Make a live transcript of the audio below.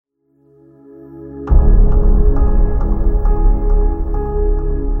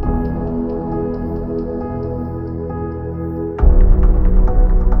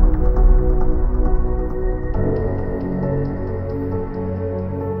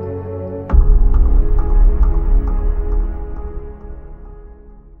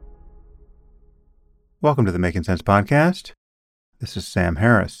Welcome to the Making Sense Podcast. This is Sam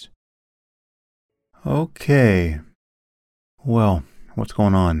Harris. Okay. Well, what's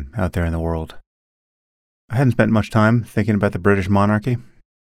going on out there in the world? I hadn't spent much time thinking about the British monarchy.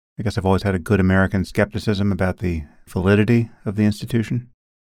 I guess I've always had a good American skepticism about the validity of the institution.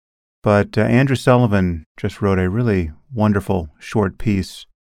 But Andrew Sullivan just wrote a really wonderful short piece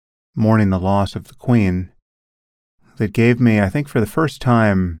mourning the loss of the Queen that gave me, I think for the first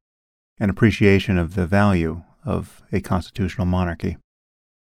time, an appreciation of the value of a constitutional monarchy.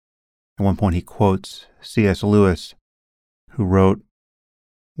 At one point he quotes C.S. Lewis, who wrote,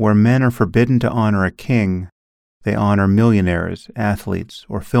 "Where men are forbidden to honor a king, they honor millionaires, athletes,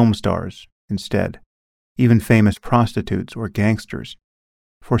 or film stars instead, even famous prostitutes or gangsters.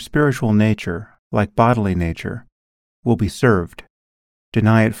 For spiritual nature, like bodily nature, will be served.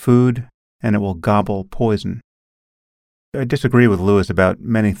 Deny it food, and it will gobble poison." I disagree with Lewis about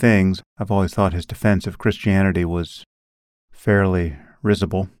many things. I've always thought his defense of Christianity was fairly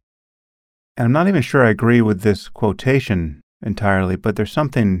risible. And I'm not even sure I agree with this quotation entirely, but there's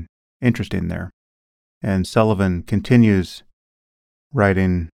something interesting there. And Sullivan continues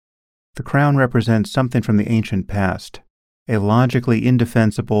writing, "The crown represents something from the ancient past, a logically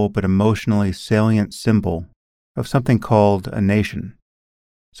indefensible but emotionally salient symbol of something called a nation,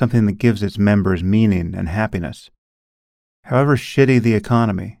 something that gives its members meaning and happiness. However shitty the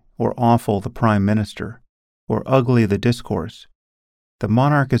economy, or awful the prime minister, or ugly the discourse, the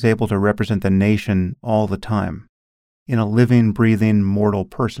monarch is able to represent the nation all the time, in a living, breathing, mortal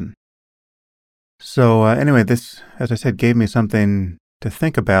person." So anyway, this, as I said, gave me something to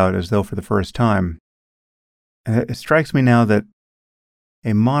think about as though for the first time. And it strikes me now that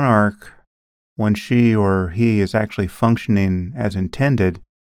a monarch, when she or he is actually functioning as intended,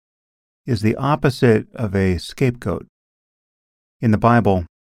 is the opposite of a scapegoat. In the Bible,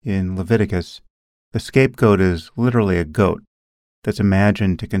 in Leviticus, the scapegoat is literally a goat that's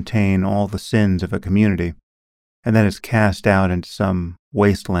imagined to contain all the sins of a community, and then is cast out into some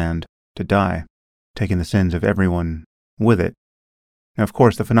wasteland to die, taking the sins of everyone with it. Now, of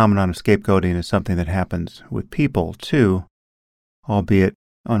course, the phenomenon of scapegoating is something that happens with people, too, albeit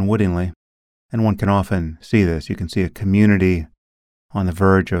unwittingly, and one can often see this. You can see a community on the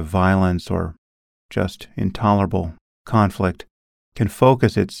verge of violence or just intolerable conflict can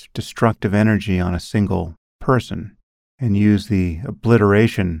focus its destructive energy on a single person and use the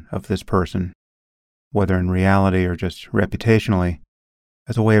obliteration of this person, whether in reality or just reputationally,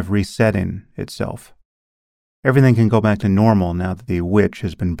 as a way of resetting itself. Everything can go back to normal now that the witch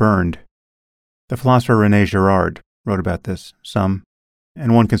has been burned. The philosopher René Girard wrote about this some,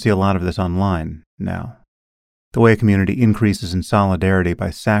 and one can see a lot of this online now. The way a community increases in solidarity by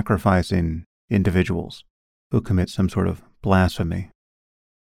sacrificing individuals who commit some sort of blasphemy.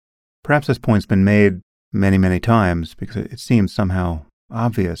 Perhaps this point's been made many, many times because it seems somehow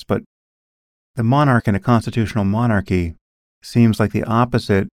obvious, but the monarch in a constitutional monarchy seems like the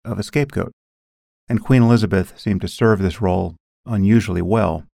opposite of a scapegoat, and Queen Elizabeth seemed to serve this role unusually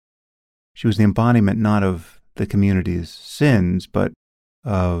well. She was the embodiment not of the community's sins, but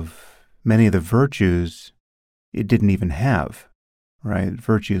of many of the virtues it didn't even have, right?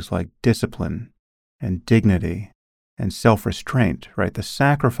 Virtues like discipline and dignity and self-restraint, right? The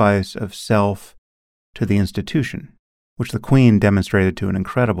sacrifice of self to the institution, which the Queen demonstrated to an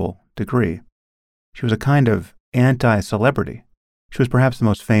incredible degree. She was a kind of anti-celebrity. She was perhaps the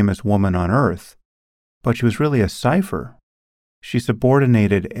most famous woman on earth, but she was really a cipher. She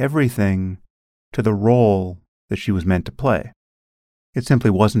subordinated everything to the role that she was meant to play. It simply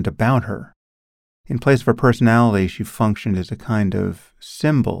wasn't about her. In place of her personality, she functioned as a kind of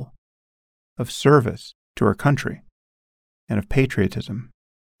symbol of service to her country, and of patriotism,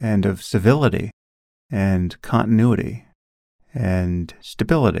 and of civility, and continuity, and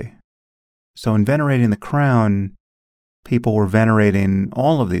stability. So in venerating the crown, people were venerating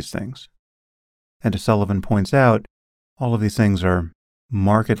all of these things. And as Sullivan points out, all of these things are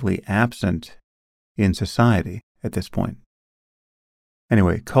markedly absent in society at this point.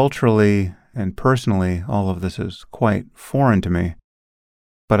 Anyway, culturally and personally, all of this is quite foreign to me,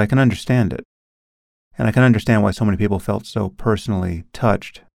 but I can understand it. And I can understand why so many people felt so personally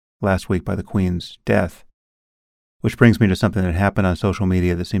touched last week by the Queen's death. Which brings me to something that happened on social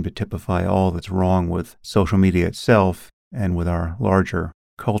media that seemed to typify all that's wrong with social media itself and with our larger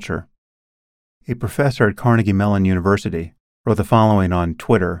culture. A professor at Carnegie Mellon University wrote the following on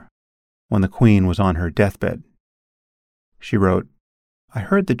Twitter when the Queen was on her deathbed. She wrote, "I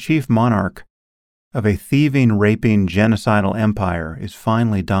heard the chief monarch of a thieving, raping, genocidal empire is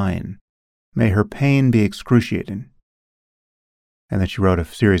finally dying. May her pain be excruciating." And then she wrote a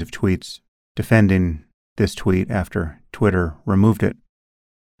series of tweets defending this tweet after Twitter removed it.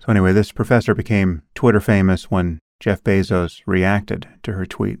 So anyway, this professor became Twitter famous when Jeff Bezos reacted to her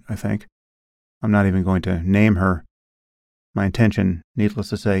tweet, I think. I'm not even going to name her. My intention, needless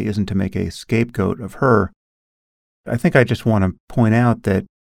to say, isn't to make a scapegoat of her. I think I just want to point out that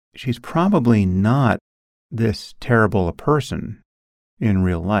she's probably not this terrible a person in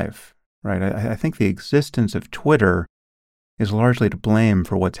real life, right? I think the existence of Twitter is largely to blame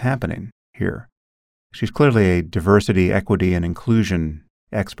for what's happening here. She's clearly a diversity, equity, and inclusion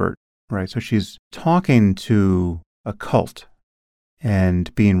expert, right? So she's talking to a cult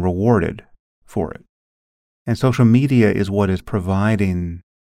and being rewarded for it. And social media is what is providing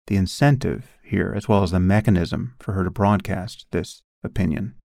the incentive here, as well as the mechanism for her to broadcast this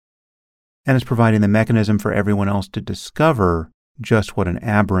opinion. And it's providing the mechanism for everyone else to discover just what an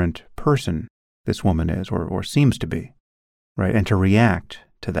aberrant person this woman is, or seems to be, right? And to react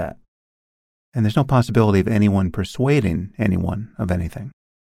to that. And there's no possibility of anyone persuading anyone of anything,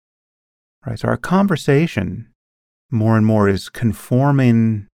 right? So our conversation more and more is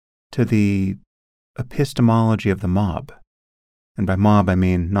conforming to the epistemology of the mob. And by mob, I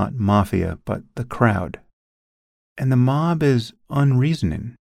mean not mafia, but the crowd. And the mob is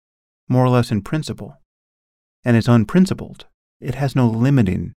unreasoning, more or less in principle. And it's unprincipled. It has no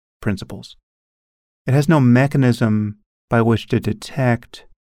limiting principles. It has no mechanism by which to detect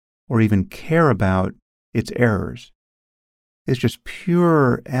or even care about its errors. It's just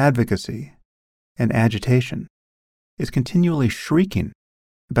pure advocacy and agitation. It's continually shrieking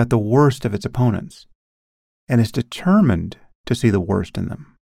about the worst of its opponents, and is determined to see the worst in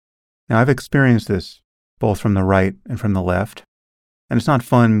them. Now, I've experienced this both from the right and from the left, and it's not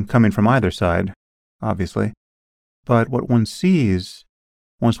fun coming from either side, obviously, but what one sees,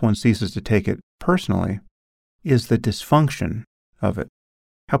 once one ceases to take it personally, is the dysfunction of it.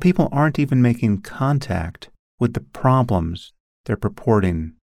 How people aren't even making contact with the problems they're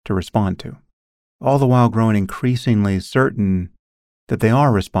purporting to respond to, all the while growing increasingly certain that they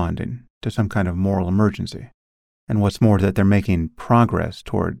are responding to some kind of moral emergency, and what's more, that they're making progress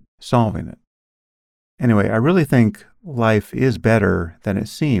toward solving it. Anyway, I really think life is better than it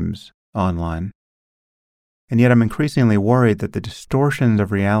seems online, and yet I'm increasingly worried that the distortions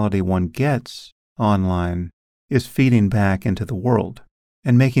of reality one gets online is feeding back into the world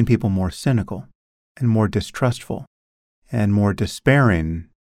and making people more cynical and more distrustful and more despairing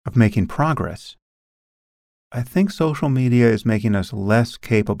of making progress. I think social media is making us less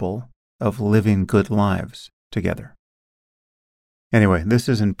capable of living good lives together. Anyway, this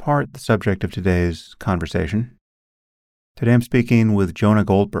is in part the subject of today's conversation. Today I'm speaking with Jonah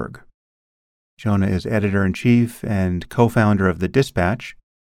Goldberg. Jonah is editor-in-chief and co-founder of The Dispatch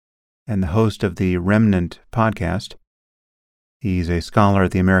and the host of the Remnant podcast. He's a scholar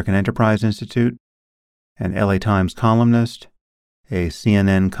at the American Enterprise Institute, an LA Times columnist, a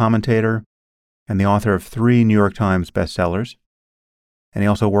CNN commentator, and the author of 3 New York Times bestsellers. And he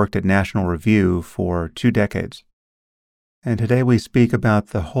also worked at National Review for 2 decades. And today we speak about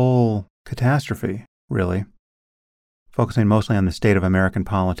the whole catastrophe, really, focusing mostly on the state of American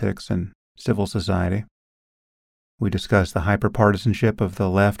politics and civil society. We discuss the hyperpartisanship of the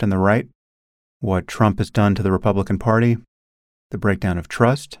left and the right, what Trump has done to the Republican Party, the breakdown of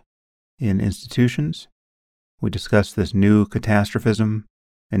trust in institutions. We discuss this new catastrophism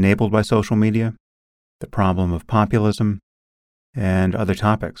enabled by social media, the problem of populism, and other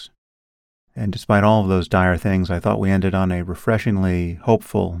topics. And despite all of those dire things, I thought we ended on a refreshingly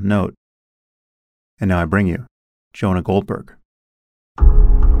hopeful note. And now I bring you Jonah Goldberg.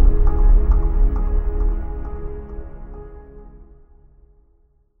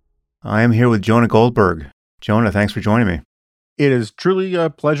 I am here with Jonah Goldberg. Jonah, thanks for joining me. It is truly a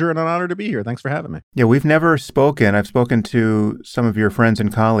pleasure and an honor to be here. Thanks for having me. Yeah, we've never spoken. I've spoken to some of your friends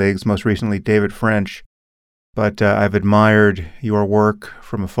and colleagues, most recently David French, but I've admired your work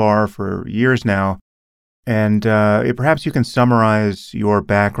from afar for years now. And perhaps you can summarize your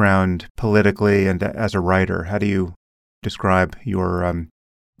background politically and as a writer. How do you describe your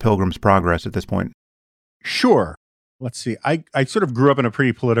Pilgrim's Progress at this point? Sure. Let's see. I sort of grew up in a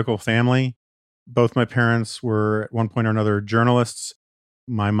pretty political family. Both my parents were at one point or another journalists.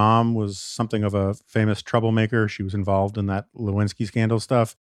 My mom was something of a famous troublemaker. She was involved in that Lewinsky scandal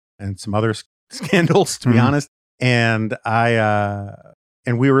stuff and some other scandals, to be honest. And I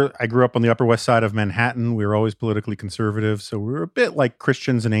grew up on the Upper West Side of Manhattan. We were always politically conservative. So we were a bit like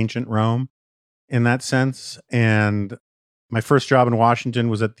Christians in ancient Rome in that sense. And my first job in Washington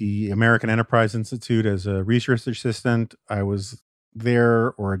was at the American Enterprise Institute as a research assistant. I was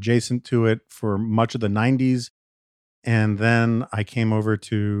there or adjacent to it for much of the 90s. And then I came over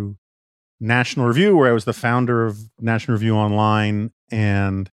to National Review, where I was the founder of National Review Online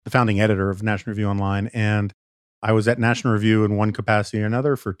and the founding editor of National Review Online. And I was at National Review in one capacity or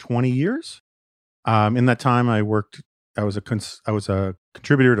another for 20 years. In that time, I was a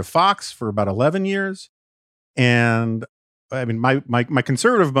contributor to Fox for about 11 years. And I mean, my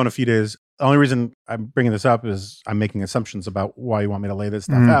conservative bona fides, the only reason I'm bringing this up is I'm making assumptions about why you want me to lay this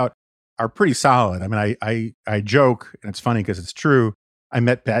stuff out, are pretty solid. I mean, I joke, and it's funny because it's true. I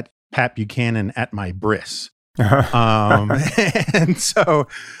met Pat Buchanan at my bris. And so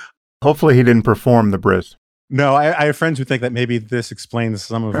hopefully he didn't perform the bris. No, I have friends who think that maybe this explains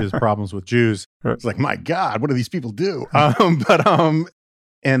some of his problems with Jews. It's like, my God, what do these people do?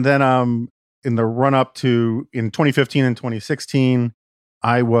 And then in the run up to in 2015 and 2016,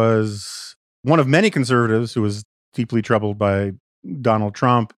 I was one of many conservatives who was deeply troubled by Donald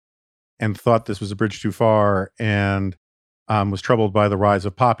Trump and thought this was a bridge too far, and was troubled by the rise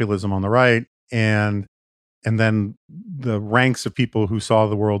of populism on the right, and then the ranks of people who saw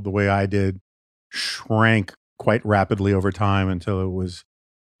the world the way I did shrank quite rapidly over time until it was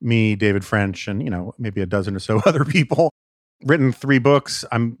me, David French, and maybe a dozen or so other people. Written 3 books.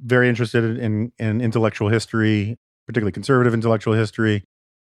 I'm very interested in intellectual history, particularly conservative intellectual history,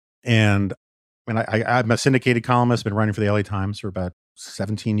 and I'm a syndicated columnist. Been writing for the LA Times for about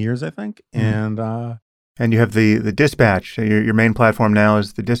 17 years, I think, and you have the Dispatch. Your main platform now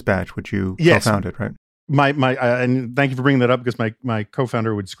is the Dispatch, which you co-founded, right? And thank you for bringing that up, because my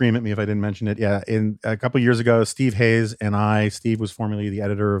co-founder would scream at me if I didn't mention it. Yeah, in a couple of years ago, Steve Hayes and Steve was formerly the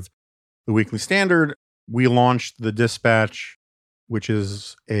editor of the Weekly Standard. We launched the Dispatch, which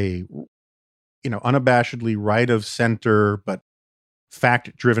is a unabashedly right of center but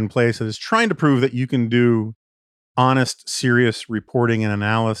fact-driven place that is trying to prove that you can do honest, serious reporting and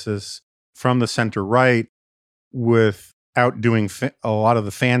analysis from the center right without doing a lot of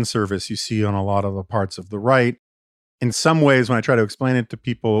the fan service you see on a lot of the parts of the right. In some ways, when I try to explain it to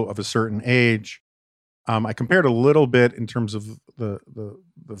people of a certain age, I compared a little bit in terms of the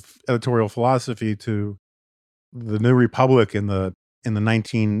editorial philosophy to the New Republic in the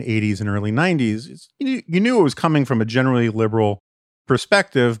 1980s and early 90s. You knew it was coming from a generally liberal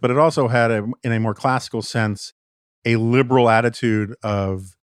perspective, but it also had, in a more classical sense, a liberal attitude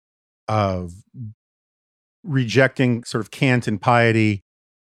of rejecting sort of cant and piety,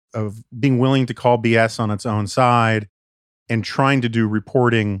 of being willing to call BS on its own side, and trying to do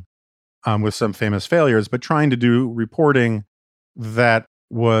reporting with some famous failures, but trying to do reporting that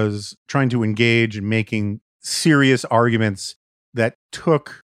was trying to engage in making serious arguments that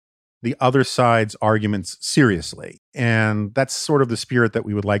took the other side's arguments seriously. And that's sort of the spirit that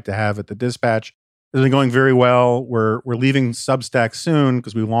we would like to have at the Dispatch. It's been going very well. We're leaving Substack soon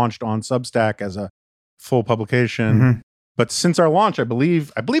because we launched on Substack as a full publication. Mm-hmm. But since our launch, I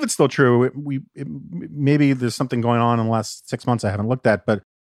believe it's still true. Maybe there's something going on in the last 6 months I haven't looked at, but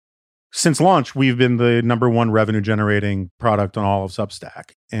since launch, we've been the number 1 revenue generating product on all of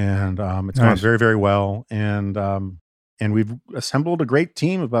Substack, and it's gone very, very well. And we've assembled a great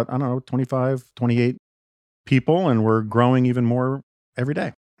team of about 25, 28 people, and we're growing even more every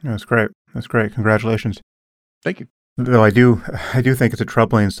day. That's great. That's great. Congratulations. Thank you. Though I do think it's a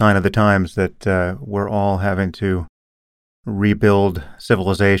troubling sign of the times that we're all having to rebuild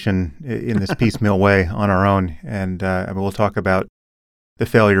civilization in this piecemeal way on our own. And we'll talk about the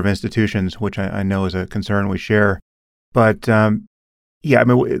failure of institutions, which I know is a concern we share. But one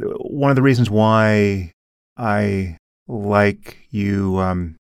of the reasons why I like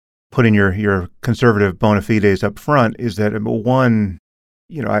you putting your conservative bona fides up front is that, one,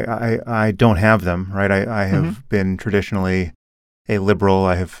 I don't have them, right? I have been traditionally a liberal.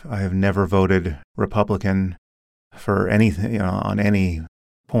 I have never voted Republican for anything, on any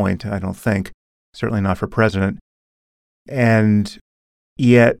point, I don't think. Certainly not for president. And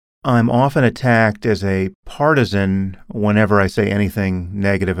yet I'm often attacked as a partisan whenever I say anything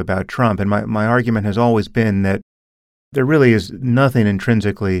negative about Trump. And my argument has always been that there really is nothing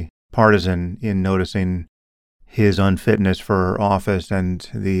intrinsically partisan in noticing his unfitness for office and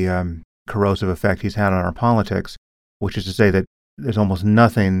the corrosive effect he's had on our politics, which is to say that there's almost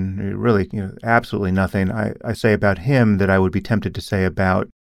nothing, really, absolutely nothing I say about him that I would be tempted to say about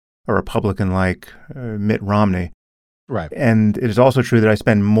a Republican like Mitt Romney. Right. And it is also true that I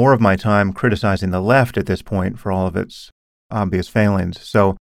spend more of my time criticizing the left at this point for all of its obvious failings.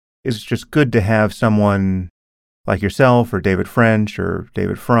 So it's just good to have someone like yourself or David French or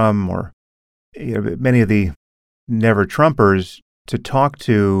David Frum or many of the never Trumpers to talk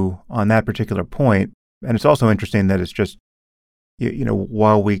to on that particular point. And it's also interesting that it's just,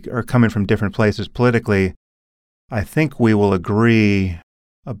 while we are coming from different places politically, I think we will agree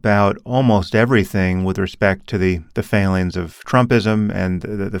about almost everything with respect to the failings of Trumpism and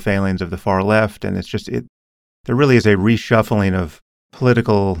the failings of the far left. And it's just, there really is a reshuffling of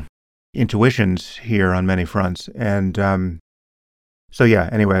political intuitions here on many fronts. And so, yeah,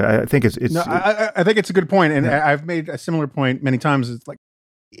 anyway, I think it's no, I think it's a good point. And yeah. I've made a similar point many times. It's like,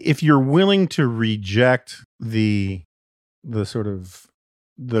 if you're willing to reject the sort of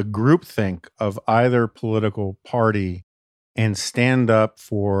the groupthink of either political party and stand up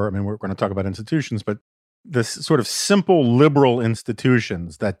for, I mean, we're going to talk about institutions, but the sort of simple liberal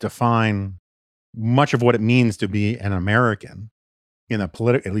institutions that define much of what it means to be an American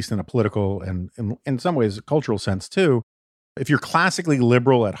at least in a political and in some ways a cultural sense too. If you're classically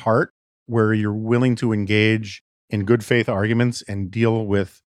liberal at heart, where you're willing to engage in good faith arguments and deal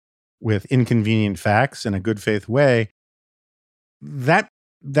with inconvenient facts in a good faith way, that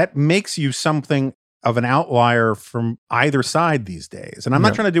makes you something of an outlier from either side these days. And I'm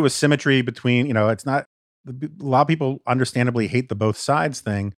not trying to do a symmetry between, it's not, a lot of people understandably hate the both sides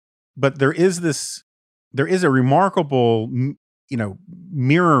thing, but there is a remarkable,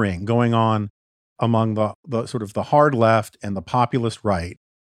 mirroring going on among the sort of the hard left and the populist right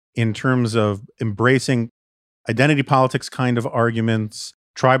in terms of embracing identity politics kind of arguments,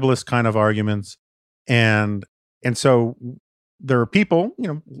 tribalist kind of arguments. And so there are people,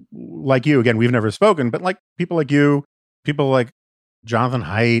 like you, again, we've never spoken, but like people like you, people like Jonathan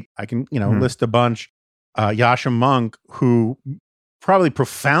Haidt, I can, list a bunch, Yascha Mounk, who probably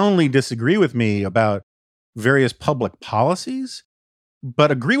profoundly disagree with me about various public policies, but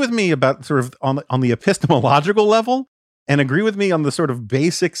agree with me about sort of on the epistemological level, and agree with me on the sort of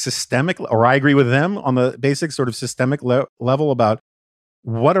basic systemic, or I agree with them on the basic sort of systemic level about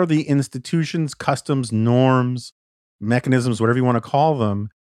what are the institutions, customs, norms, mechanisms, whatever you want to call them,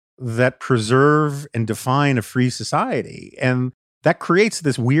 that preserve and define a free society. And that creates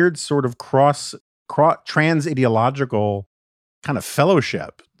this weird sort of trans ideological kind of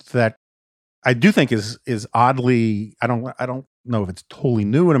fellowship that I do think is oddly, I don't know if it's totally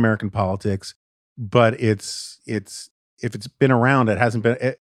new in American politics, but it's if it's been around, it hasn't been,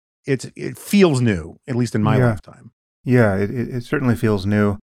 it feels new, at least in my lifetime. Yeah, it certainly feels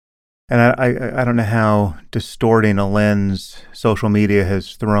new. And I don't know how distorting a lens social media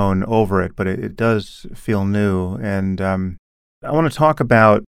has thrown over it, but it does feel new. And I want to talk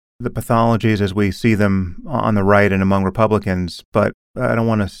about the pathologies as we see them on the right and among Republicans, but I don't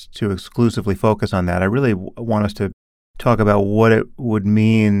want us to exclusively focus on that. I really want us to talk about what it would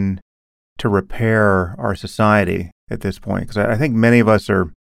mean to repair our society at this point, because I think many of us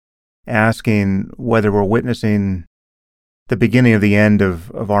are asking whether we're witnessing the beginning of the end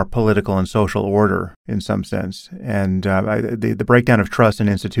of our political and social order in some sense. And the breakdown of trust in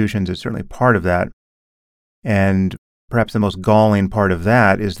institutions is certainly part of that. And perhaps the most galling part of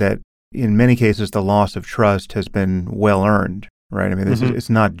that is that in many cases, the loss of trust has been well earned, right? I mean, it's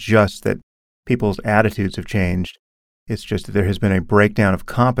not just that people's attitudes have changed. It's just that there has been a breakdown of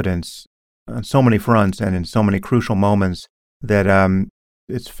competence on so many fronts and in so many crucial moments that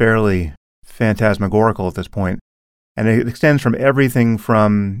it's fairly phantasmagorical at this point. And it extends from everything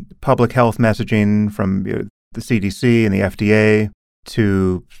from public health messaging from the CDC and the FDA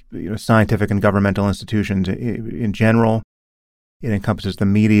to scientific and governmental institutions in general. It encompasses the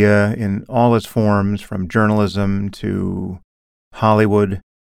media in all its forms, from journalism to Hollywood.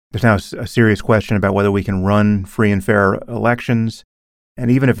 There's now a serious question about whether we can run free and fair elections. And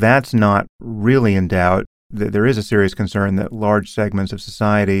even if that's not really in doubt, there is a serious concern that large segments of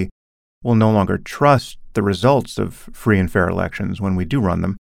society will no longer trust the results of free and fair elections when we do run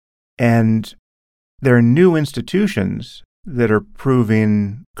them. And there are new institutions that are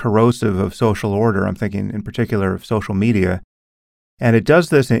proving corrosive of social order. I'm thinking in particular of social media. And it does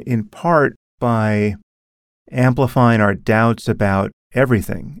this in part by amplifying our doubts about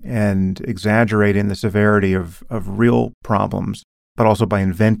everything and exaggerating the severity of real problems, but also by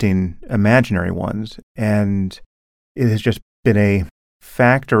inventing imaginary ones. And it has just been a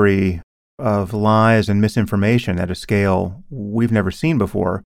factory of lies and misinformation at a scale we've never seen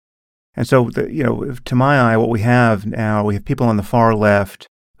before. And so, to my eye, what we have now, we have people on the far left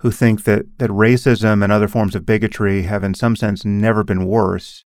who think that racism and other forms of bigotry have in some sense never been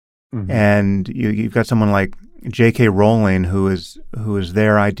worse. Mm-hmm. And you've got someone like J.K. Rowling who is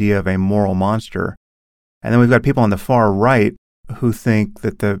their idea of a moral monster. And then we've got people on the far right who think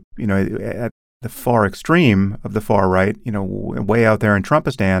that at the far extreme of the far right, way out there in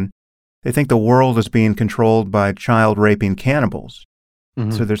Trumpistan, they think the world is being controlled by child-raping cannibals. Mm-hmm.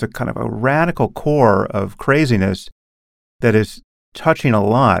 So there's a kind of a radical core of craziness that is touching a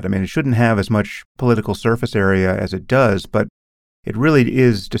lot. I mean, it shouldn't have as much political surface area as it does, but it really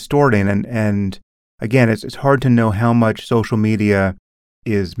is distorting. And again, it's hard to know how much social media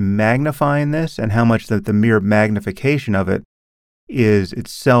is magnifying this and how much the mere magnification of it is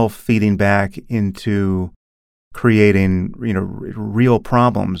itself feeding back into creating, real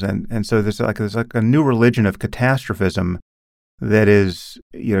problems. And so there's like a new religion of catastrophism that is,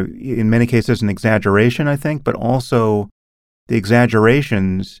 in many cases an exaggeration, I think, but also the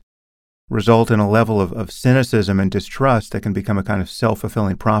exaggerations result in a level of cynicism and distrust that can become a kind of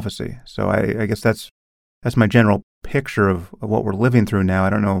self-fulfilling prophecy. So I guess that's my general picture of what we're living through now. I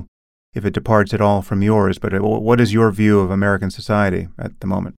don't know if it departs at all from yours, but what is your view of American society at the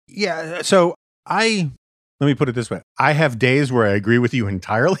moment? Yeah, so let me put it this way. I have days where I agree with you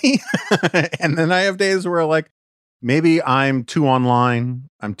entirely, and then I have days where maybe I'm too online,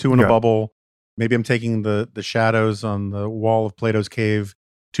 I'm too in a bubble, maybe I'm taking the shadows on the wall of Plato's cave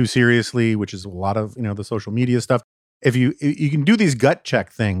too seriously, which is a lot of, the social media stuff. If you can do these gut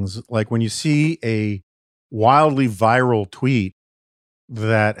check things, like when you see a wildly viral tweet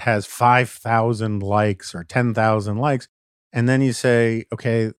that has 5,000 likes or 10,000 likes, and then you say,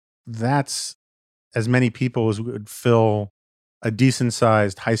 okay, that's as many people as would fill a decent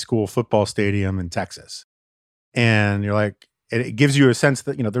sized high school football stadium in Texas. And you're like, it gives you a sense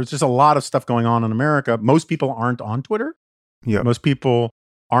that, there's just a lot of stuff going on in America. Most people aren't on Twitter. Yeah. Most people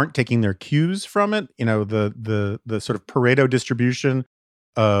aren't taking their cues from it. The sort of Pareto distribution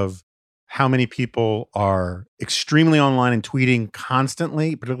of how many people are extremely online and tweeting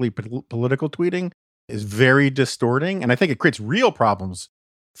constantly, particularly political tweeting, is very distorting. And I think it creates real problems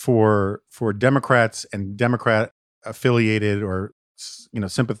for Democrats and Democrat affiliated or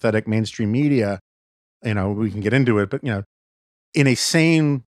sympathetic mainstream media. We can get into it, but in a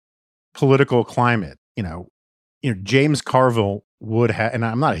sane political climate, James Carville would have, and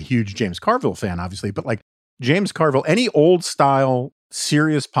I'm not a huge James Carville fan, obviously, but like James Carville, any old style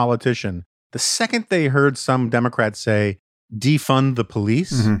serious politician, the second they heard some Democrats say defund the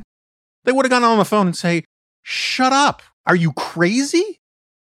police, they would have gone on the phone and say, "Shut up! Are you crazy?"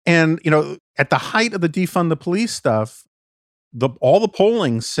 And, at the height of the defund the police stuff, all the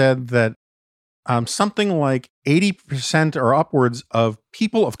polling said that something like 80% or upwards of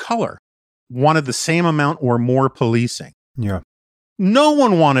people of color wanted the same amount or more policing. Yeah. No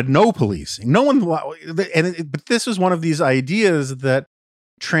one wanted no policing. No one, but this was one of these ideas that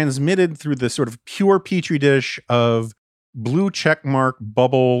transmitted through the sort of pure petri dish of blue checkmark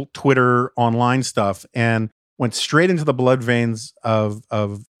bubble Twitter online stuff and went straight into the blood veins of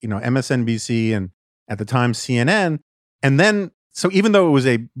MSNBC and at the time CNN. And then, so even though it was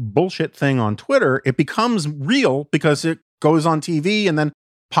a bullshit thing on Twitter, it becomes real because it goes on TV and then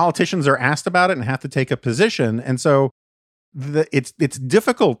politicians are asked about it and have to take a position. And so it's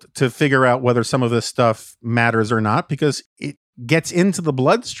difficult to figure out whether some of this stuff matters or not because it gets into the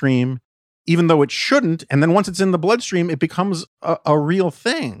bloodstream, even though it shouldn't. And then once it's in the bloodstream, it becomes a real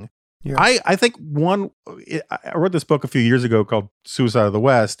thing. Yeah. I think I wrote this book a few years ago called Suicide of the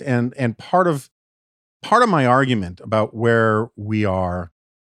West, and part of my argument about where we are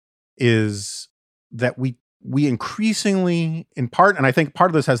is that we increasingly, in part, and I think part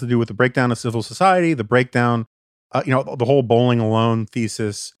of this has to do with the breakdown of civil society, the breakdown, the whole bowling alone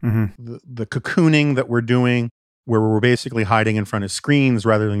thesis, the cocooning that we're doing, where we're basically hiding in front of screens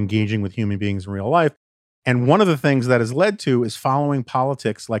rather than engaging with human beings in real life. And one of the things that has led to is following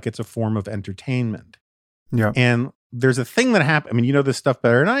politics like it's a form of entertainment. Yeah. And there's a thing that happens, I mean, you know this stuff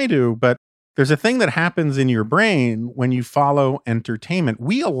better than I do, but there's a thing that happens in your brain when you follow entertainment.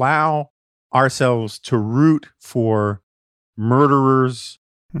 We allow ourselves to root for murderers,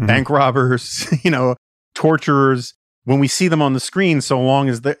 bank robbers, torturers, when we see them on the screen, so long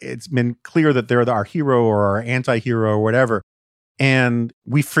as it's been clear that they're our hero or our anti-hero or whatever. And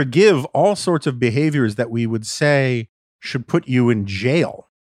we forgive all sorts of behaviors that we would say should put you in jail,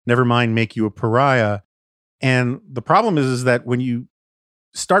 never mind make you a pariah. And the problem is that when you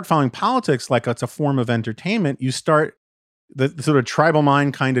start following politics like it's a form of entertainment, you start, the sort of tribal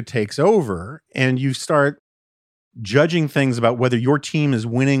mind kind of takes over, and you start judging things about whether your team is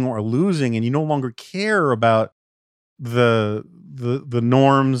winning or losing, and you no longer care about the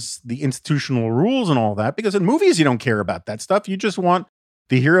norms, the institutional rules and all that, because in movies you don't care about that stuff. You just want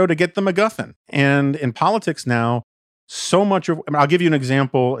the hero to get the MacGuffin. And in politics now, so much of, I'll give you an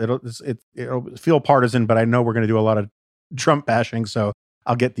example. It'll feel partisan, but I know we're going to do a lot of Trump bashing, so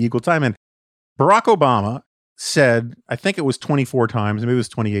I'll get the equal time in. Barack Obama said, I think it was 24 times, maybe it was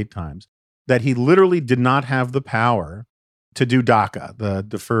 28 times, that he literally did not have the power to do DACA, the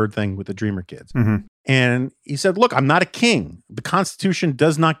deferred thing with the Dreamer kids. And he said, look, I'm not a king. The Constitution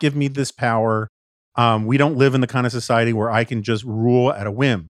does not give me this power. We don't live in the kind of society where I can just rule at a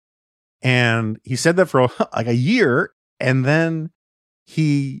whim. And he said that for like a year, and then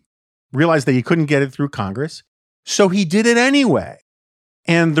he realized that he couldn't get it through Congress, so he did it anyway.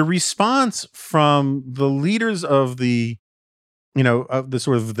 And the response from the leaders of the, of the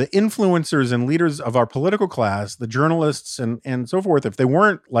sort of the influencers and leaders of our political class, the journalists and so forth, if they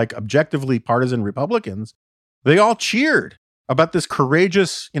weren't like objectively partisan Republicans, they all cheered about this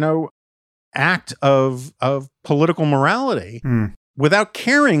courageous, act of political morality. Without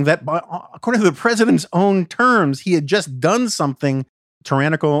caring that, according to the president's own terms, he had just done something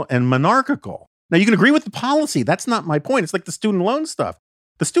tyrannical and monarchical. Now, you can agree with the policy. That's not my point. It's like the student loan stuff.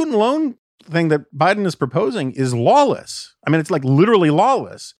 The student loan thing that Biden is proposing is lawless. I mean, it's like literally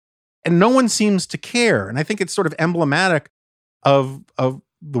lawless. And no one seems to care. And I think it's sort of emblematic of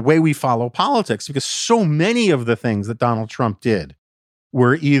the way we follow politics, because so many of the things that Donald Trump did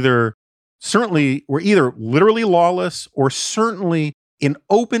were either literally lawless or certainly in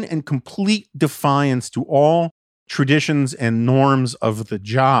open and complete defiance to all traditions and norms of the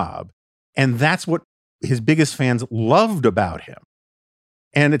job. And that's what his biggest fans loved about him.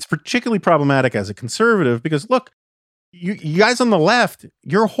 And it's particularly problematic as a conservative because, look, you guys on the left,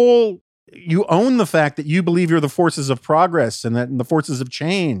 you own the fact that you believe you're the forces of progress and the forces of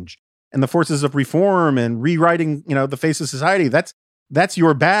change and the forces of reform and rewriting, the face of society. That's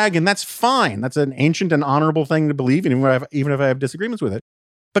your bag, and that's fine. That's an ancient and honorable thing to believe, even if I have disagreements with it.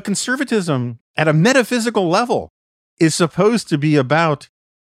 But conservatism at a metaphysical level is supposed to be about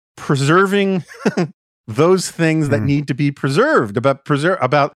preserving those things that need to be preserved,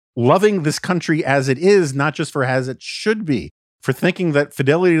 about loving this country as it is, not just for as it should be, for thinking that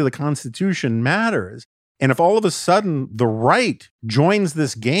fidelity to the Constitution matters. And if all of a sudden the right joins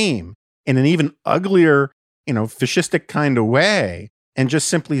this game in an even uglier, fascistic kind of way, and just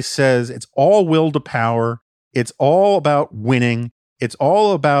simply says it's all will to power, it's all about winning, it's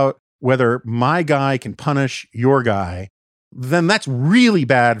all about whether my guy can punish your guy, then that's really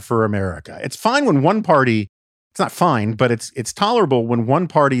bad for America. It's fine when one party, it's not fine, but it's tolerable when one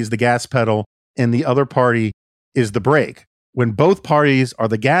party is the gas pedal and the other party is the brake. When both parties are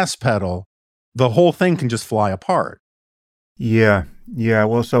the gas pedal, the whole thing can just fly apart. Yeah.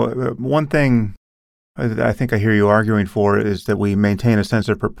 Well, so one thing I think I hear you arguing for is that we maintain a sense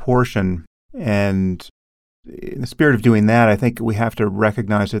of proportion. And in the spirit of doing that, I think we have to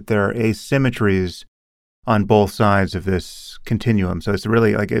recognize that there are asymmetries on both sides of this continuum. So it's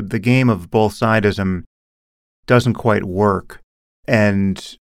really like the game of both sidism doesn't quite work. And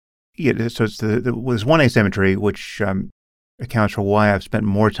so there's one asymmetry, which accounts for why I've spent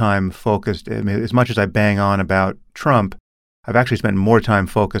more time focused. I mean, as much as I bang on about Trump, I've actually spent more time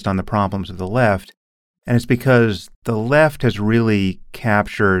focused on the problems of the left. And it's because the left has really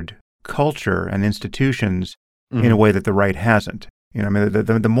captured culture and institutions in a way that the right hasn't.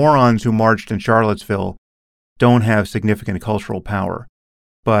 The morons who marched in Charlottesville don't have significant cultural power,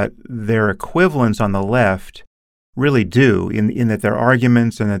 but their equivalents on the left really do, in that their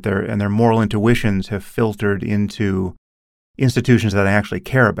arguments and that their moral intuitions have filtered into institutions that I actually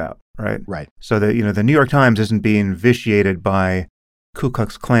care about, right? Right. So that the New York Times isn't being vitiated by Ku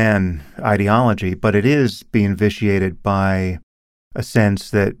Klux Klan ideology, but it is being vitiated by a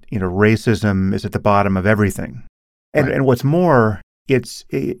sense that racism is at the bottom of everything. And what's more, it's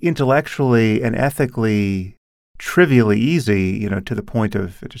intellectually and ethically trivially easy, to the point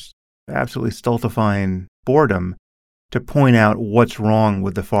of just absolutely stultifying boredom, to point out what's wrong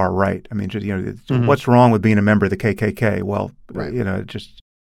with the far right. I mean, just, what's wrong with being a member of the KKK? Well,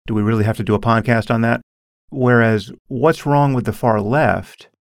 do we really have to do a podcast on that? Whereas what's wrong with the far left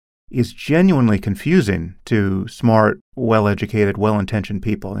is genuinely confusing to smart, well-educated, well-intentioned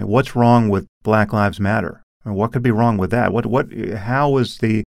people. I mean, what's wrong with Black Lives Matter? I mean, what could be wrong with that? How was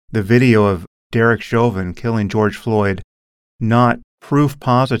the video of Derek Chauvin killing George Floyd not proof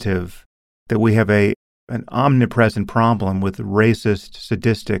positive that we have an omnipresent problem with racist,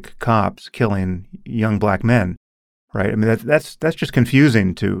 sadistic cops killing young black men, right? I mean, that's just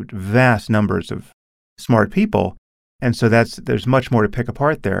confusing to vast numbers of smart people. And so there's much more to pick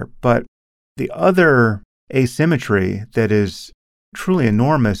apart there. But the other asymmetry that is truly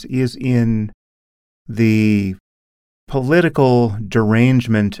enormous is in the political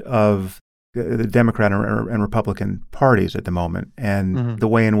derangement of the Democrat and Republican parties at the moment, and the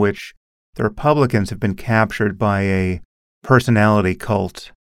way in which the Republicans have been captured by a personality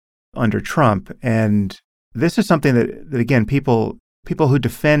cult under Trump. And this is something that again, people who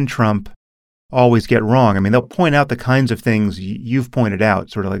defend Trump always get wrong. I mean, they'll point out the kinds of things you've pointed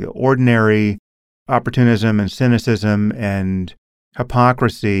out, sort of like ordinary opportunism and cynicism and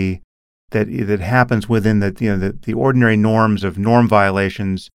hypocrisy that happens within the ordinary norms of norm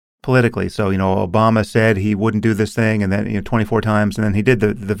violations politically. So, Obama said he wouldn't do this thing, and then 24 times, and then he did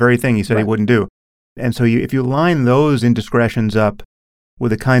the very thing he said he wouldn't do. And so if you line those indiscretions up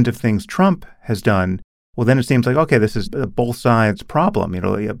with the kinds of things Trump has done, well, then it seems like, okay, this is a both sides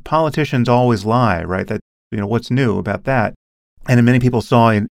problem. Politicians always lie, right? That, what's new about that? And many people saw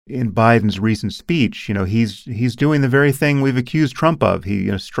in Biden's recent speech, he's doing the very thing we've accused Trump of.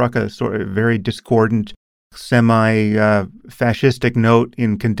 He struck a sort of very discordant, semi-fascistic note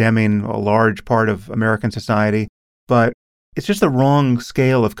in condemning a large part of American society. But it's just the wrong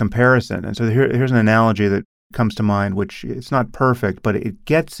scale of comparison. And so here's an analogy that comes to mind, which it's not perfect, but it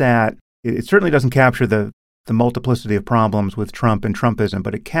gets at, it certainly doesn't capture the multiplicity of problems with Trump and Trumpism,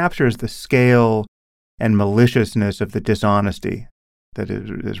 but it captures the scale and maliciousness of the dishonesty that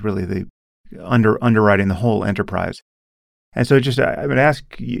is really the underwriting the whole enterprise. And so I would ask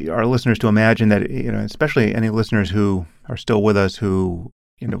our listeners to imagine that, especially any listeners who are still with us who,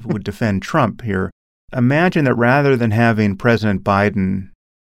 would defend Trump here, imagine that rather than having President Biden,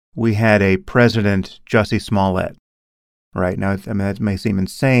 we had a President Jussie Smollett, right? Now, that may seem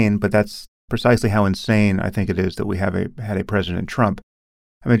insane, but that's precisely how insane I think it is that we had a President Trump.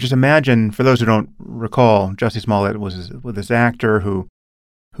 Just imagine, for those who don't recall, Jussie Smollett was this actor who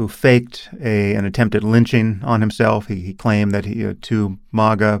faked an attempted lynching on himself. He claimed that two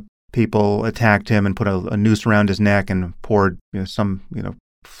MAGA people attacked him and put a noose around his neck and poured some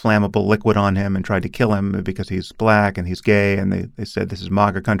flammable liquid on him and tried to kill him because he's black and he's gay, and they said this is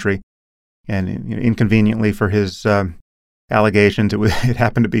MAGA country. And inconveniently for his allegations, it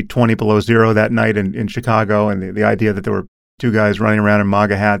happened to be 20 below zero that night in Chicago, and the idea that there were two guys running around in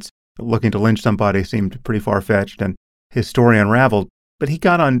MAGA hats looking to lynch somebody seemed pretty far-fetched, and his story unraveled. But he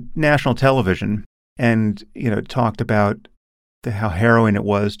got on national television and, talked about how harrowing it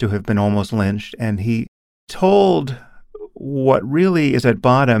was to have been almost lynched, and he told what really is at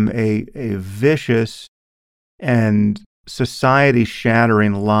bottom a vicious and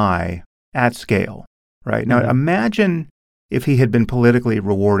society-shattering lie at scale, right? Now, imagine if he had been politically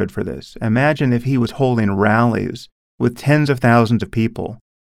rewarded for this. Imagine if he was holding rallies with tens of thousands of people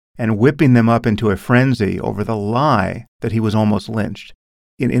and whipping them up into a frenzy over the lie that he was almost lynched.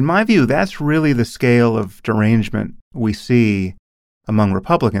 In my view, that's really the scale of derangement we see among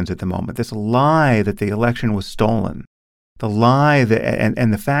Republicans at the moment. This lie that the election was stolen, the lie that,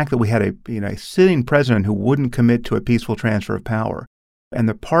 and the fact that we had a sitting president who wouldn't commit to a peaceful transfer of power, and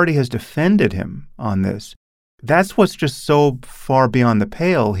the party has defended him on this. That's what's just so far beyond the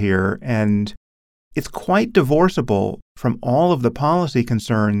pale here, and it's quite divorceable from all of the policy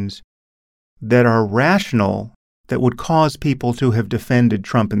concerns that are rational that would cause people to have defended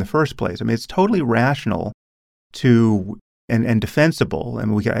Trump in the first place. It's totally rational and defensible.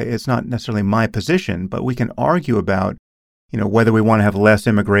 It's not necessarily my position, but we can argue about, whether we want to have less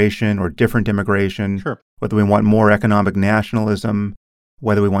immigration or different immigration, sure, whether we want more economic nationalism,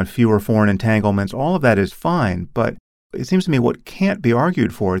 whether we want fewer foreign entanglements. All of that is fine. But it seems to me what can't be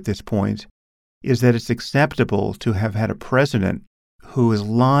argued for at this point is that it's acceptable to have had a president who is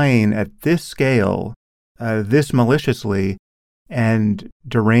lying at this scale, this maliciously, and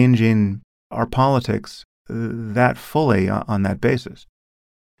deranging our politics that fully on that basis.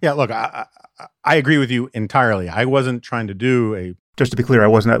 Yeah, look, I agree with you entirely. I wasn't trying to do Just to be clear, I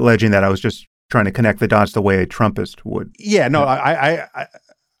wasn't alleging that. I was just trying to connect the dots the way a Trumpist would. Yeah, no, I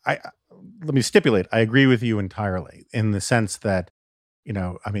let me stipulate. I agree with you entirely in the sense that,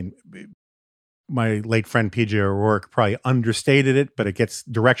 my late friend P.J. O'Rourke probably understated it, but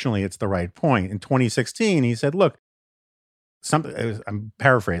directionally, it's the right point. In 2016, he said, look, I'm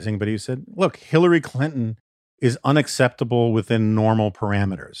paraphrasing, but he said, look, Hillary Clinton is unacceptable within normal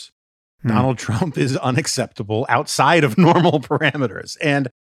parameters. Donald Trump is unacceptable outside of normal parameters. And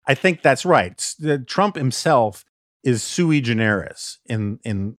I think that's right. Trump himself is sui generis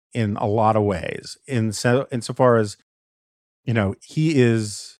in a lot of ways. Insofar as, he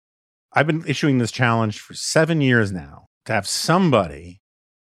is. I've been issuing this challenge for 7 years now to have somebody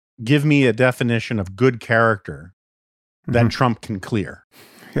give me a definition of good character that Trump can clear.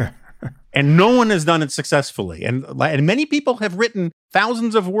 Yeah. And no one has done it successfully. And many people have written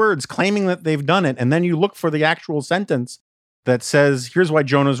thousands of words claiming that they've done it. And then you look for the actual sentence that says, here's why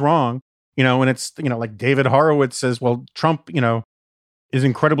Jonah's wrong. And it's, like David Horowitz says, well, Trump, is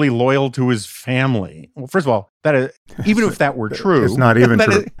incredibly loyal to his family. Well, first of all, that is, even if that were true, it's not even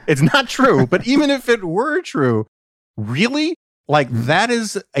true. It's not true. But even if it were true, really? That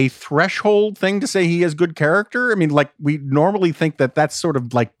is a threshold thing to say he has good character? We normally think that that's sort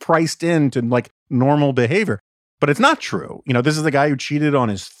of priced into normal behavior. But it's not true. This is the guy who cheated on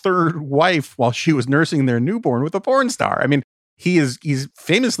his third wife while she was nursing their newborn with a porn star. I mean, he's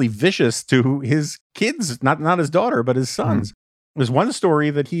famously vicious to his kids, not his daughter, but his sons. There's one story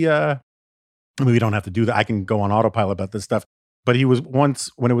that he, we don't have to do that. I can go on autopilot about this stuff. But he was once,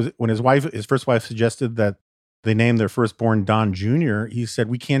 when his first wife suggested that they name their firstborn Don Jr., he said,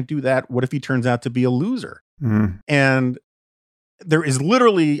 we can't do that. What if he turns out to be a loser? And there is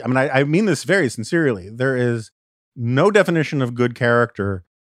literally, I mean this very sincerely, there is no definition of good character,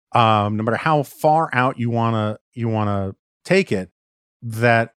 no matter how far out you wanna take it,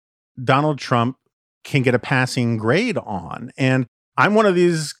 that Donald Trump can get a passing grade on. And I'm one of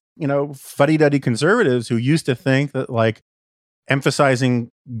these, fuddy-duddy conservatives who used to think that like emphasizing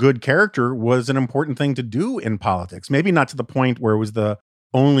good character was an important thing to do in politics. Maybe not to the point where it was the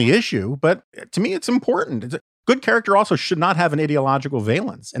only issue, but to me, it's important. Good character also should not have an ideological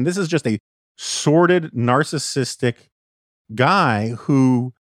valence. And this is just a sordid, narcissistic guy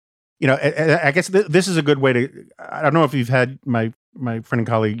who, I guess this is a good way to, I don't know if you've had my friend and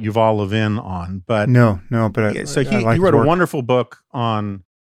colleague Yuval Levin on, but no, but he wrote a wonderful book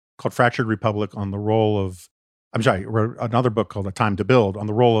called Fractured Republic on the role of, he wrote another book called A Time to Build on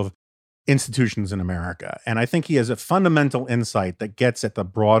the role of institutions in America. And I think he has a fundamental insight that gets at the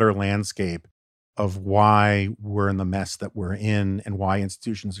broader landscape of why we're in the mess that we're in and why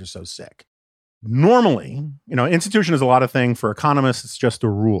institutions are so sick. Normally, institution is a lot of thing. For economists, it's just a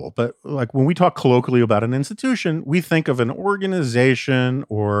rule. But like when we talk colloquially about an institution, we think of an organization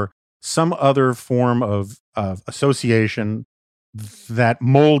or some other form of association that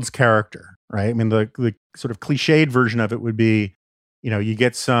molds character, right? I mean, the sort of cliched version of it would be, you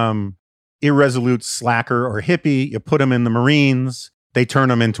get some irresolute slacker or hippie, you put them in the Marines, they turn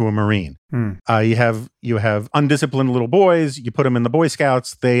them into a Marine. You have undisciplined little boys, you put them in the Boy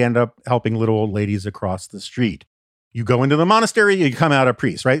Scouts, they end up helping little old ladies across the street. You go into the monastery, you come out a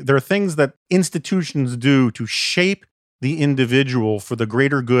priest, right? There are things that institutions do to shape the individual for the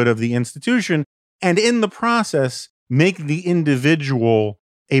greater good of the institution, and in the process, make the individual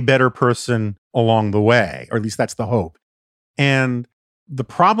a better person along the way, or at least that's the hope. And the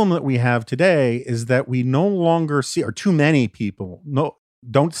problem that we have today is that we no longer see, or too many people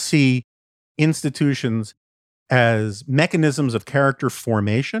don't see institutions as mechanisms of character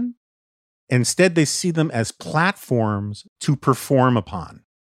formation. Instead, they see them as platforms to perform upon,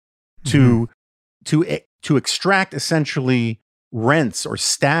 to extract essentially rents or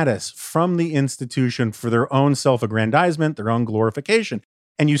status from the institution for their own self-aggrandizement, their own glorification.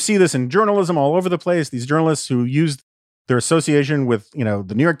 And you see this in journalism all over the place. These journalists who used their association with,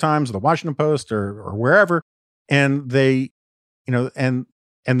 the New York Times or the Washington Post or wherever, and they, and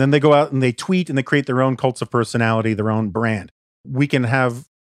then they go out and they tweet and they create their own cults of personality, their own brand. We can have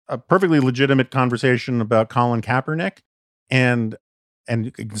a perfectly legitimate conversation about Colin Kaepernick, and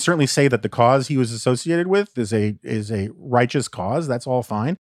you can certainly say that the cause he was associated with is a righteous cause. That's all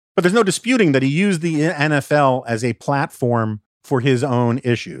fine. But there's no disputing that he used the NFL as a platform for his own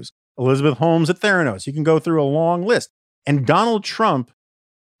issues. Elizabeth Holmes at Theranos. You can go through a long list. And Donald Trump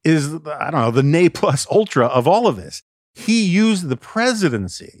is, the ne plus ultra of all of this. He used the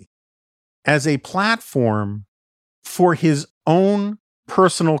presidency as a platform for his own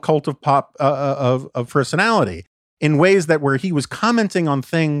personal cult of personality in ways that where he was commenting on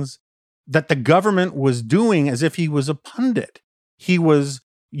things that the government was doing as if he was a pundit. He was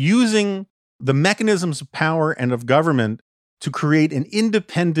using the mechanisms of power and of government to create an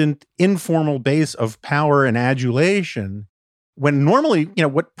independent, informal base of power and adulation, when normally,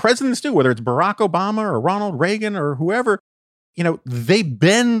 what presidents do, whether it's Barack Obama or Ronald Reagan or whoever, they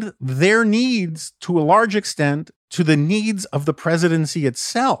bend their needs to a large extent to the needs of the presidency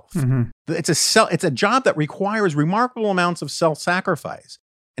itself. It's a job that requires remarkable amounts of self-sacrifice.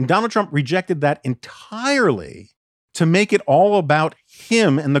 And Donald Trump rejected that entirely to make it all about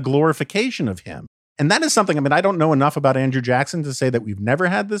him and the glorification of him. And that is something, I don't know enough about Andrew Jackson to say that we've never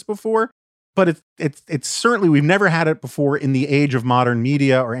had this before, but it's certainly, we've never had it before in the age of modern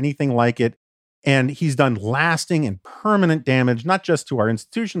media or anything like it. And he's done lasting and permanent damage, not just to our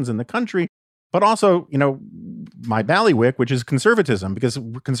institutions in the country, but also, my ballywick, which is conservatism, because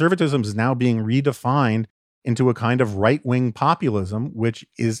conservatism is now being redefined into a kind of right-wing populism, which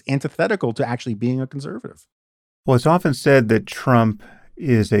is antithetical to actually being a conservative. Well, it's often said that Trump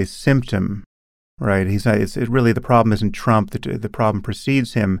is a symptom, right? Really the problem isn't Trump, the problem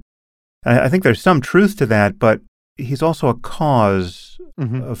precedes him. I think there's some truth to that, but he's also a cause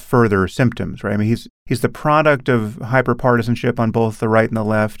of further symptoms, right? He's the product of hyperpartisanship on both the right and the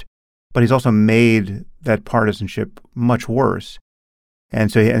left, but he's also made that partisanship much worse. And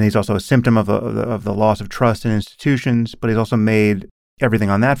he's also a symptom of the loss of trust in institutions, but he's also made everything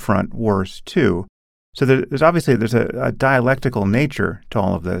on that front worse too. So there's obviously a dialectical nature to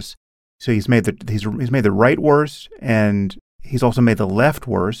all of this. So he's made the right worse, and he's also made the left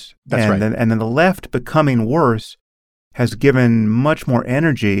worse. That's right. And then the left becoming worse has given much more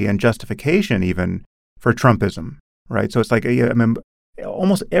energy and justification even for Trumpism, right? So it's like, I mean,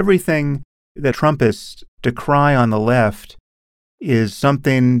 almost everything that Trumpists decry on the left is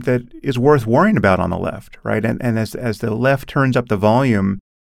something that is worth worrying about on the left, right? And as the left turns up the volume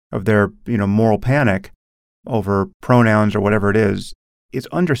of their moral panic over pronouns or whatever it is, it's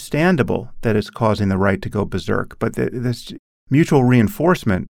understandable that it's causing the right to go berserk. But this mutual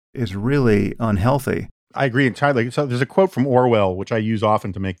reinforcement is really unhealthy. I agree entirely. So there's a quote from Orwell, which I use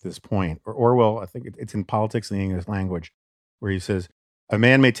often to make this point. Or Orwell, I think it's in Politics in the English Language, where he says, "A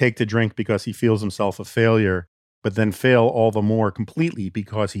man may take to drink because he feels himself a failure, but then fail all the more completely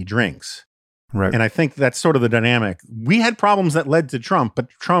because he drinks." Right. And I think that's sort of the dynamic. We had problems that led to Trump, but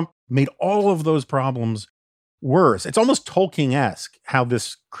Trump made all of those problems worse. It's almost Tolkien-esque how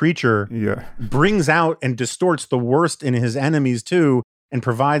this creature brings out and distorts the worst in his enemies too, and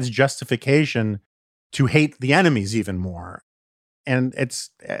provides justification to hate the enemies even more. And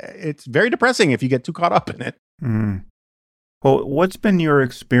it's very depressing if you get too caught up in it. Mm. Well, what's been your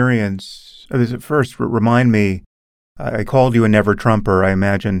experience? First, remind me, I called you a never Trumper. I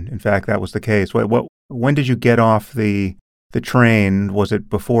imagine, in fact, that was the case. When did you get off the train? Was it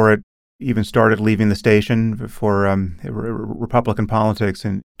before it even started leaving the station for Republican politics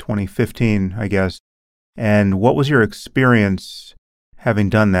in 2015, I guess? And what was your experience having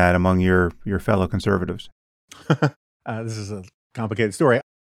done that among your fellow conservatives? This is a complicated story.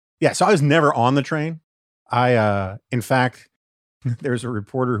 Yeah, so I was never on the train. In fact, there's a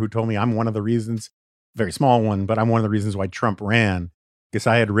reporter who told me I'm one of the reasons, very small one, but I'm one of the reasons why Trump ran, because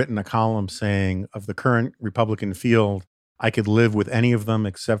I had written a column saying of the current Republican field, I could live with any of them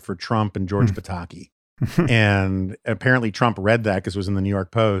except for Trump and George Pataki. And apparently Trump read that because it was in the New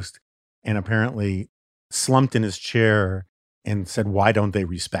York Post, and apparently slumped in his chair and said, "Why don't they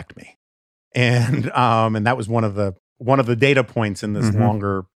respect me?" And that was one of the data points in this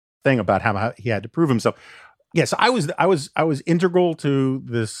longer thing about how he had to prove himself. Yes, I was integral to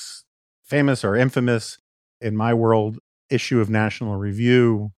this famous or infamous, in my world, issue of National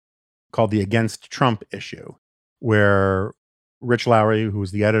Review called the Against Trump issue, where Rich Lowry, who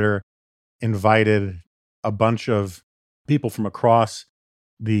was the editor, invited a bunch of people from across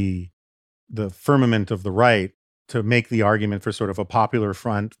the firmament of the right to make the argument for sort of a popular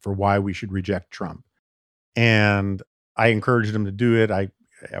front for why we should reject Trump. And I encouraged him to do it. I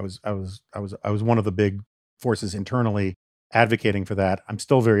was one of the big forces internally advocating for that. I'm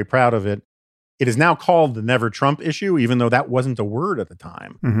still very proud of it. It is now called the Never Trump issue, even though that wasn't a word at the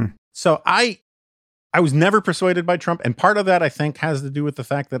time. Mm-hmm. So I was never persuaded by Trump. And part of that, I think, has to do with the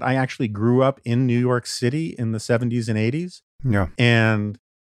fact that I actually grew up in New York City in the 70s and 80s. Yeah. And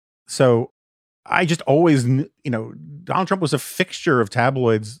so I just always, Donald Trump was a fixture of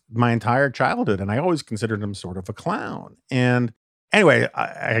tabloids my entire childhood, and I always considered him sort of a clown. And anyway,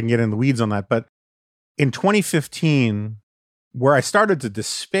 I can get in the weeds on that. But in 2015, where I started to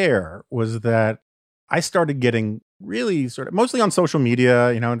despair was that I started getting really sort of, mostly on social media,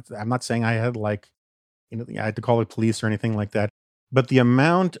 I'm not saying I had I had to call the police or anything like that, but the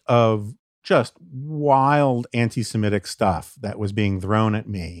amount of just wild anti-Semitic stuff that was being thrown at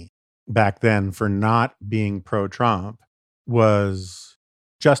me back then for not being pro-Trump was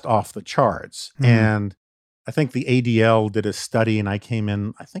just off the charts. Mm-hmm. And I think the ADL did a study, and I came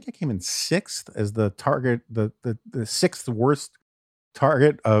in sixth as the target, the sixth worst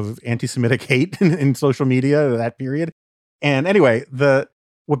target of anti-Semitic hate in social media that period. And anyway,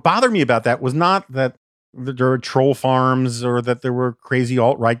 what bothered me about that was not that there were troll farms or that there were crazy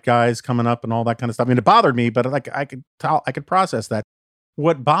alt-right guys coming up and all that kind of stuff. I mean, it bothered me, but I could process that.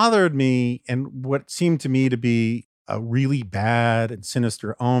 What bothered me, and what seemed to me to be a really bad and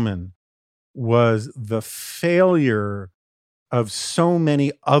sinister omen, was the failure of so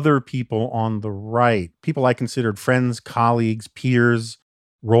many other people on the right, people I considered friends, colleagues, peers,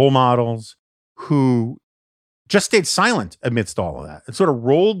 role models, who just stayed silent amidst all of that and sort of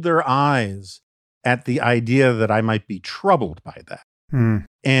rolled their eyes at the idea that I might be troubled by that. Mm.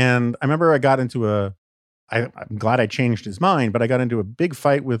 And I remember I got into I'm glad I changed his mind, but I got into a big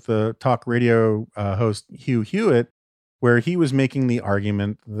fight with the talk radio host Hugh Hewitt, where he was making the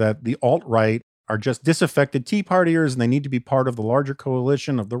argument that the alt-right are just disaffected Tea Partiers and they need to be part of the larger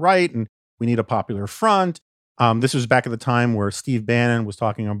coalition of the right, and we need a popular front. This was back at the time where Steve Bannon was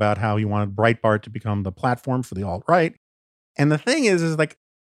talking about how he wanted Breitbart to become the platform for the alt-right. And the thing is like,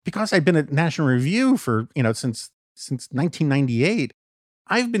 because I've been at National Review for, since 1998,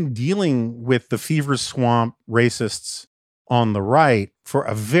 I've been dealing with the fever swamp racists on the right for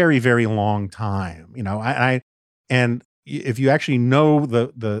a very, very long time. And if you actually know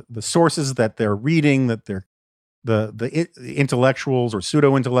the sources that they're reading, that they're the intellectuals or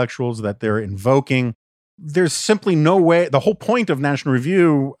pseudo intellectuals that they're invoking, there's simply no way. The whole point of National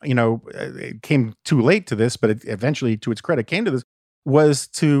Review, it came too late to this, but it eventually, to its credit, came to this, was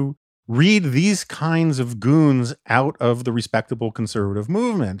to read these kinds of goons out of the respectable conservative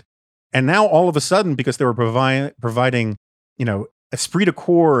movement. And now all of a sudden, because they were providing, esprit de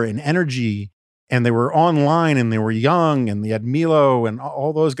corps and energy, and they were online and they were young and they had Milo and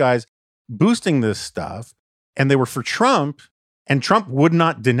all those guys boosting this stuff, and they were for Trump, and Trump would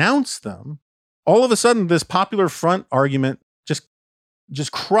not denounce them. All of a sudden, this Popular Front argument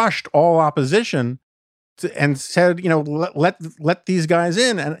just crushed all opposition and said, let these guys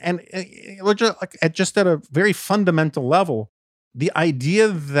in. And just at a very fundamental level, the idea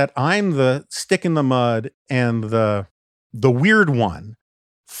that I'm the stick in the mud and the weird one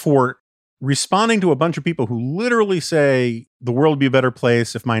for responding to a bunch of people who literally say the world would be a better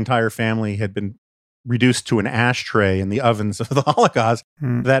place if my entire family had been reduced to an ashtray in the ovens of the Holocaust,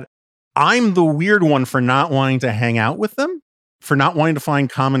 that I'm the weird one for not wanting to hang out with them, for not wanting to find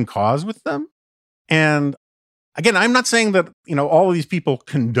common cause with them. And again, I'm not saying that, all of these people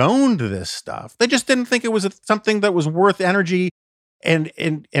condoned this stuff. They just didn't think it was something that was worth energy, and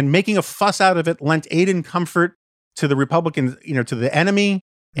making a fuss out of it lent aid and comfort to the Republicans, to the enemy.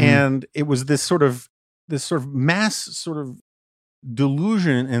 And it was this sort of mass sort of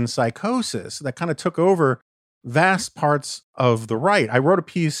delusion and psychosis that kind of took over vast parts of the right. I wrote a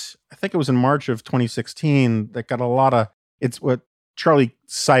piece, I think it was in March of 2016, that got it's what Charlie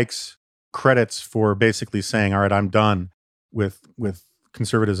Sykes credits for basically saying, all right, I'm done with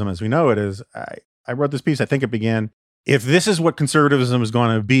conservatism as we know it is. I wrote this piece, I think it began, if this is what conservatism is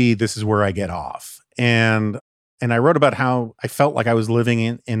going to be, this is where I get off. And I wrote about how I felt like I was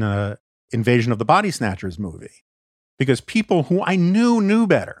living in a Invasion of the Body Snatchers movie, because people who I knew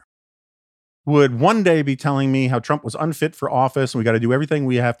better would one day be telling me how Trump was unfit for office and we got to do everything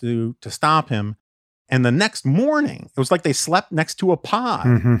we have to stop him. And the next morning, it was like they slept next to a pod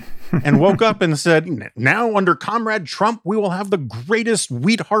and woke up and said, now under Comrade Trump, we will have the greatest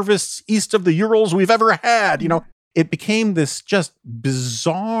wheat harvests east of the Urals we've ever had. It became this just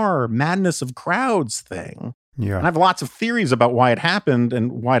bizarre madness of crowds thing. Yeah. And I have lots of theories about why it happened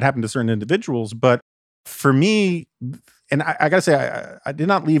and why it happened to certain individuals. But for me, and I got to say, I did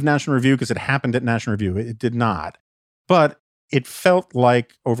not leave National Review because it happened at National Review. It did not. But it felt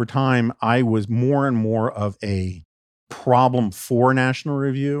like over time, I was more and more of a problem for National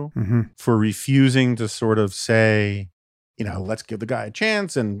Review, for refusing to sort of say, let's give the guy a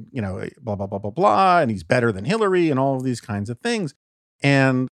chance and, blah, blah, blah, blah, blah. And he's better than Hillary and all of these kinds of things.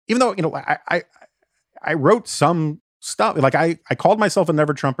 And even though, I wrote some stuff, like I called myself a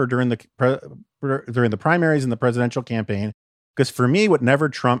never Trumper during the primaries and the presidential campaign, because for me, what never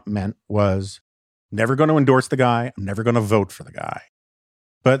Trump meant was never going to endorse the guy. I'm never going to vote for the guy.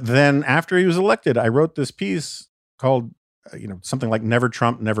 But then after he was elected, I wrote this piece called, something like Never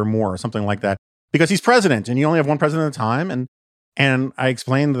Trump, Never More, or something like that, because he's president and you only have one president at a time. And I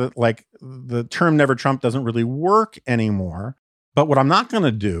explained that like the term never Trump doesn't really work anymore. But what I'm not going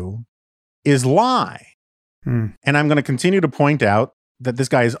to do is lie. And I'm going to continue to point out that this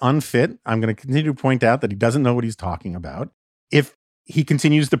guy is unfit. I'm going to continue to point out that he doesn't know what he's talking about if he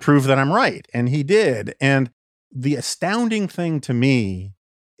continues to prove that I'm right. And he did. And the astounding thing to me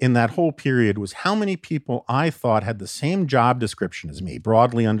in that whole period was how many people I thought had the same job description as me,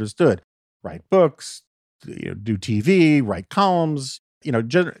 broadly understood. Write books, do TV, write columns,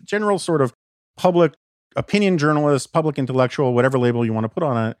 general sort of public opinion journalist, public intellectual, whatever label you want to put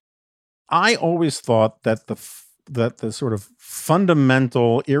on it. I always thought that the sort of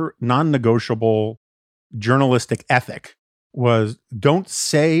fundamental, non-negotiable journalistic ethic was don't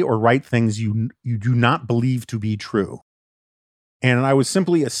say or write things you do not believe to be true. And I was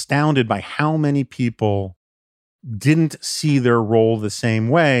simply astounded by how many people didn't see their role the same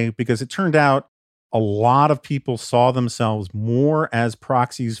way, because it turned out a lot of people saw themselves more as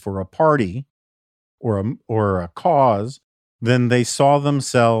proxies for a party or a cause than they saw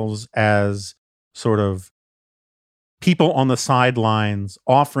themselves as sort of people on the sidelines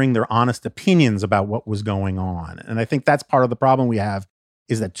offering their honest opinions about what was going on. And I think that's part of the problem we have,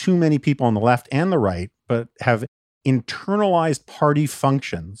 is that too many people on the left and the right, but have internalized party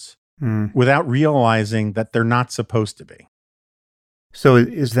functions without realizing that they're not supposed to be. So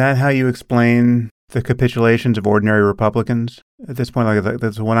is that how you explain the capitulations of ordinary Republicans at this point? Like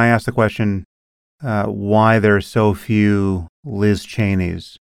that's when I ask the question, why there are so few Liz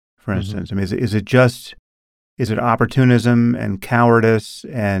Cheneys, for instance. I mean, is it opportunism and cowardice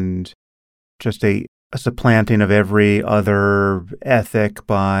and just a supplanting of every other ethic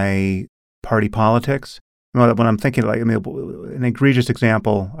by party politics? When I'm thinking, like, I mean, an egregious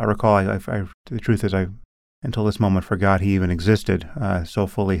example I recall, the truth is I, until this moment, forgot he even existed. So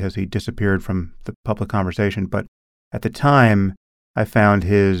fully has he disappeared from the public conversation. But at the time, I found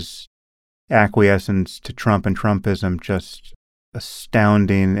his acquiescence to Trump and Trumpism just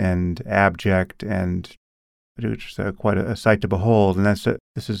astounding and abject, and it was just quite a sight to behold. And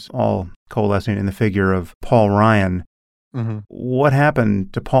this is all coalescing in the figure of Paul Ryan. Mm-hmm. What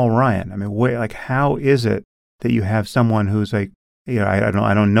happened to Paul Ryan? I mean, how is it that you have someone who's like, I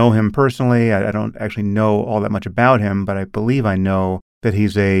don't know him personally. I don't actually know all that much about him, but I believe I know that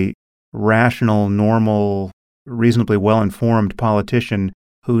he's a rational, normal, reasonably well-informed politician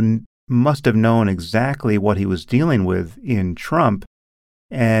who must have known exactly what he was dealing with in Trump,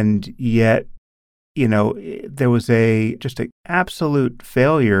 and yet, there was just an absolute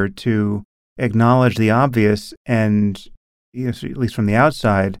failure to acknowledge the obvious, and at least from the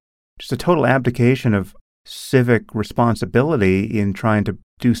outside, just a total abdication of civic responsibility in trying to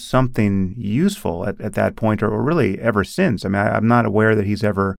do something useful at that point, or really ever since. I mean, I'm not aware that he's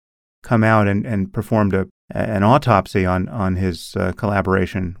ever come out and performed an autopsy on his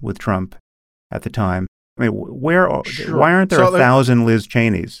collaboration with Trump at the time. I mean, why aren't there 1,000 Liz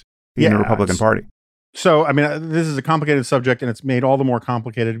Cheneys in the Republican Party? So, I mean, this is a complicated subject, and it's made all the more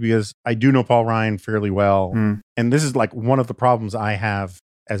complicated because I do know Paul Ryan fairly well. And this is like one of the problems I have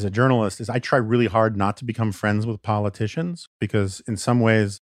as a journalist is I try really hard not to become friends with politicians, because in some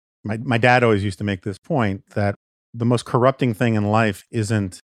ways, my dad always used to make this point that the most corrupting thing in life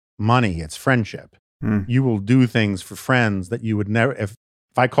isn't money, it's friendship. You will do things for friends that you would never, if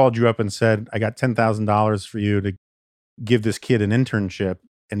I called you up and said, I got $10,000 for you to give this kid an internship,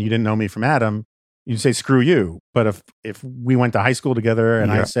 and you didn't know me from Adam, you'd say, screw you. But if we went to high school together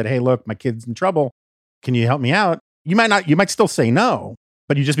and I said, hey, look, my kid's in trouble, can you help me out? You might still say no,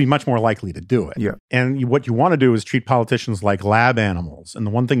 but you'd just be much more likely to do it. Yeah. And what you want to do is treat politicians like lab animals. And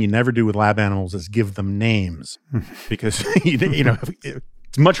the one thing you never do with lab animals is give them names, because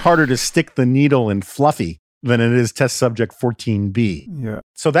it's much harder to stick the needle in Fluffy than it is test subject 14B. Yeah.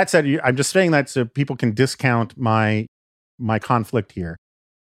 So that said, I'm just saying that so people can discount my conflict here.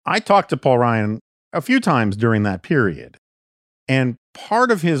 I talked to Paul Ryan a few times during that period. And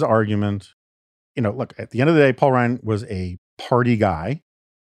part of his argument, look, at the end of the day, Paul Ryan was a party guy.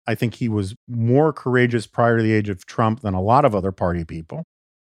 I think he was more courageous prior to the age of Trump than a lot of other party people,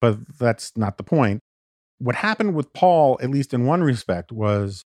 but that's not the point. What happened with Paul, at least in one respect,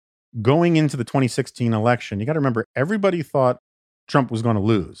 was going into the 2016 election. You got to remember, everybody thought Trump was going to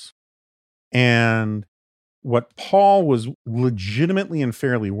lose. And what Paul was legitimately and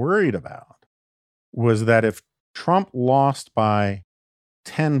fairly worried about was that if Trump lost by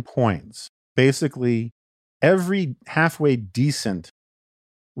 10 points, basically every halfway decent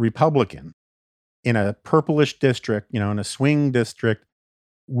Republican in a purplish district, in a swing district,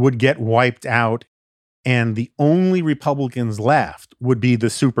 would get wiped out, and the only Republicans left would be the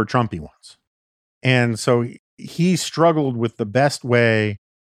super Trumpy ones. And so he struggled with the best way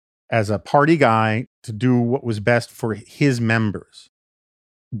as a party guy to do what was best for his members.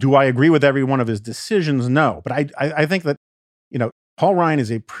 Do I agree with every one of his decisions? No. But I think that, Paul Ryan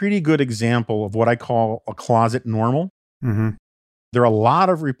is a pretty good example of what I call a closet normal. Mm-hmm. There are a lot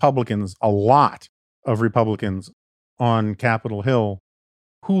of Republicans on Capitol Hill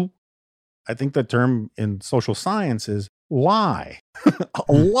who, I think the term in social science is lie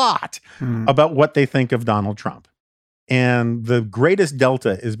a lot about what they think of Donald Trump. And the greatest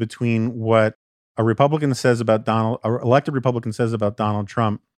delta is between what a Republican says about elected Republican says about Donald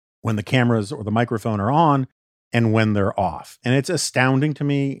Trump when the cameras or the microphone are on and when they're off. And it's astounding to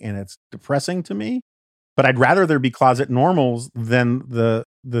me, and it's depressing to me. But I'd rather there be closet normals than the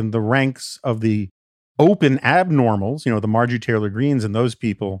ranks of the open abnormals, the Marjorie Taylor Greenes and those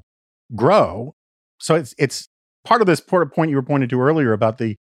people grow. So it's part of this point you were pointing to earlier about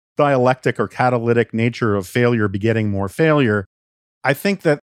the dialectic or catalytic nature of failure begetting more failure. I think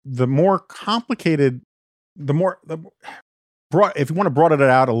that the more complicated, if you want to broaden it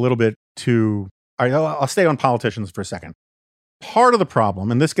out a little bit I'll stay on politicians for a second. Part of the problem,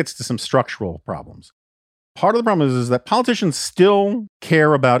 and this gets to some structural problems, part of the problem is that politicians still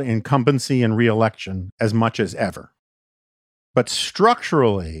care about incumbency and reelection as much as ever. But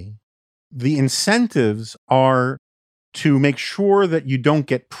structurally, the incentives are to make sure that you don't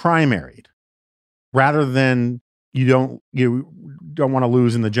get primaried. rather than you don't want to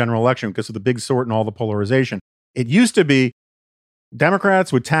lose in the general election because of the big sort and all the polarization. It used to be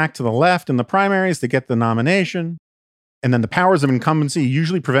Democrats would tack to the left in the primaries to get the nomination, and then the powers of incumbency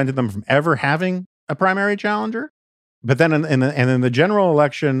usually prevented them from ever having a primary challenger. But then in the general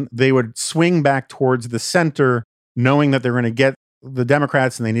election, they would swing back towards the center, knowing that they're going to get the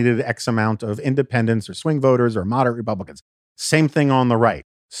Democrats and they needed X amount of independents or swing voters or moderate Republicans. Same thing on the right.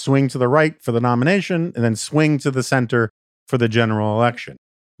 Swing to the right for the nomination and then swing to the center for the general election.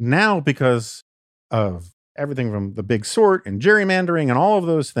 Now, because of everything from the big sort and gerrymandering and all of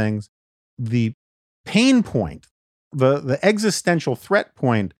those things, the pain point, the existential threat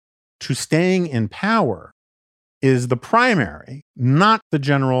point to staying in power is the primary, not the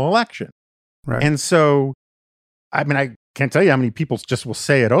general election. Right. And so, I mean, I can't tell you how many people just will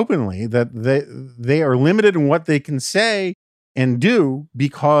say it openly that they are limited in what they can say and do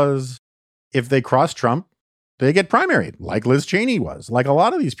because if they cross Trump, they get primaried, like Liz Cheney was, like a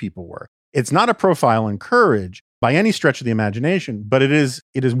lot of these people were. It's not a profile in courage by any stretch of the imagination, but it is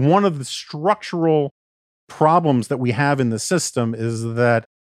one of the structural problems that we have in the system is that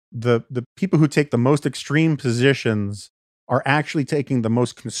the people who take the most extreme positions are actually taking the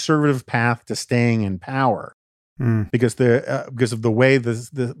most conservative path to staying in power because of the way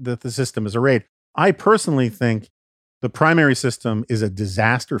the system is arrayed. I personally think the primary system is a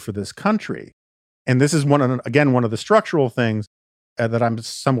disaster for this country. And this is one of the structural things that I'm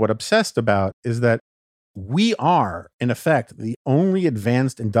somewhat obsessed about is that we are, in effect, the only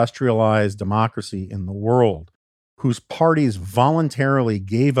advanced industrialized democracy in the world whose parties voluntarily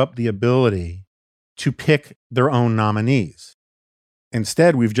gave up the ability to pick their own nominees.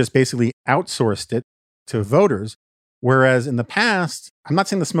 Instead, we've just basically outsourced it to voters. Whereas in the past, I'm not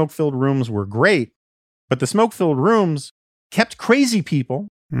saying the smoke-filled rooms were great, but the smoke-filled rooms kept crazy people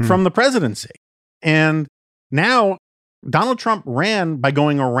from the presidency. And now Donald Trump ran by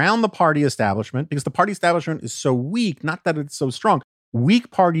going around the party establishment because the party establishment is so weak, not that it's so strong. Weak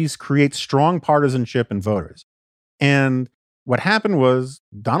parties create strong partisanship in voters. And what happened was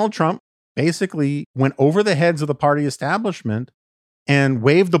Donald Trump basically went over the heads of the party establishment and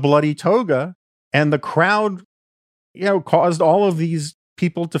waved the bloody toga, and the crowd, caused all of these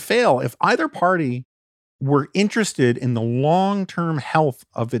people to fail. If either party were interested in the long-term health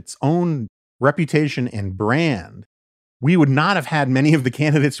of its own reputation and brand, we would not have had many of the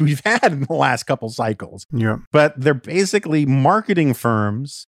candidates we've had in the last couple cycles. Yeah. But they're basically marketing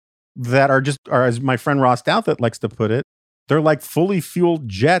firms that are, as my friend Ross Douthat likes to put it, they're like fully fueled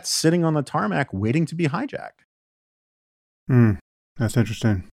jets sitting on the tarmac waiting to be hijacked. That's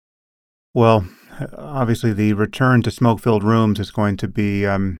interesting. Well, obviously the return to smoke-filled rooms is going to be,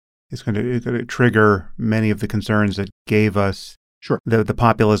 it's going to trigger many of the concerns that gave us the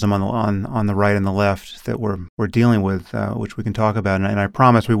populism on the right and the left that we're dealing with, which we can talk about. And I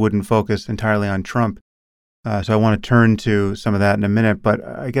promised we wouldn't focus entirely on Trump. So I want to turn to some of that in a minute. But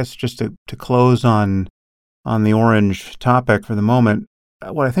I guess just to close on the orange topic for the moment,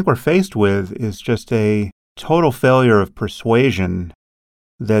 what I think we're faced with is just a total failure of persuasion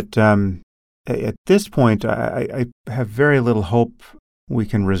that at this point I have very little hope we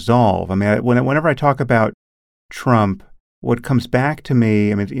can resolve. I mean, whenever I talk about Trump, what comes back to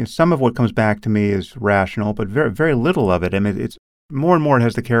me, some of what comes back to me is rational, but very, very little of it. I mean, it's more and more it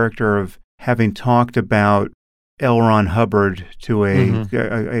has the character of having talked about L. Ron Hubbard to a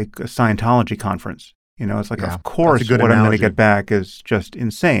Scientology conference. It's like, of course, what I'm going to get back is just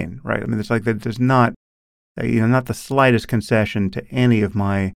insane, right? I mean, it's like there's not, not the slightest concession to any of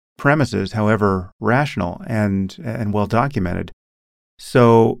my premises, however rational and well documented.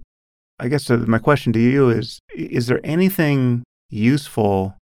 So I guess my question to you is there anything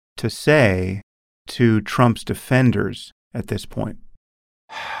useful to say to Trump's defenders at this point?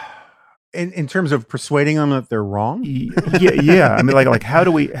 In terms of persuading them that they're wrong? Yeah. I mean, like how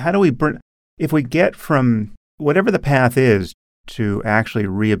do we bring, if we get from whatever the path is to actually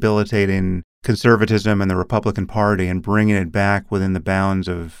rehabilitating conservatism and the Republican Party and bringing it back within the bounds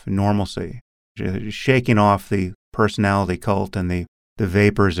of normalcy, shaking off the personality cult and the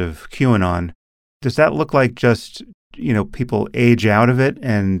vapors of QAnon, does that look like just, people age out of it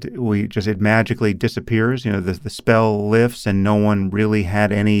and it magically disappears? The spell lifts and no one really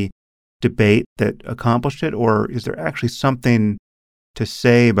had any debate that accomplished it? Or is there actually something to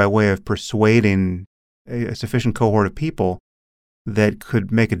say by way of persuading a sufficient cohort of people that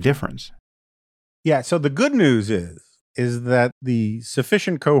could make a difference? Yeah. So the good news is that the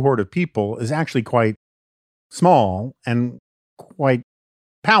sufficient cohort of people is actually quite small and quite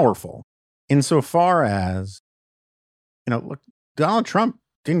powerful insofar as, look, Donald Trump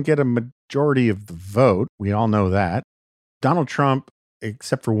didn't get a majority of the vote. We all know that. Donald Trump,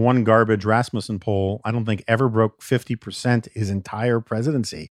 except for one garbage Rasmussen poll, I don't think ever broke 50% his entire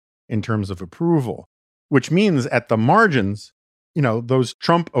presidency in terms of approval, which means at the margins, those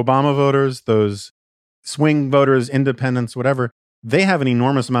Trump-Obama voters, those swing voters, independents, whatever, they have an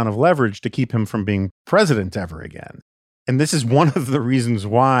enormous amount of leverage to keep him from being president ever again. And this is one of the reasons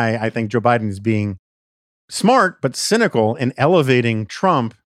why I think Joe Biden is being smart but cynical in elevating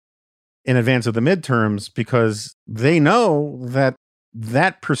Trump in advance of the midterms, because they know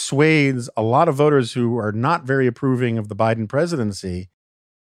that persuades a lot of voters who are not very approving of the Biden presidency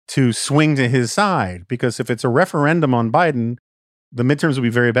to swing to his side. Because if it's a referendum on Biden, the midterms will be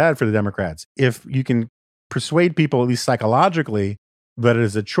very bad for the Democrats. If you can persuade people, at least psychologically, that it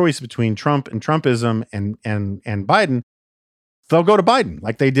is a choice between Trump and Trumpism and Biden, they'll go to Biden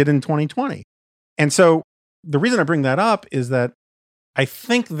like they did in 2020. And so the reason I bring that up is that I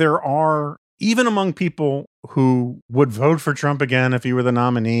think there are, even among people who would vote for Trump again if he were the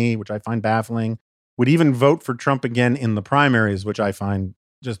nominee, which I find baffling, would even vote for Trump again in the primaries, which I find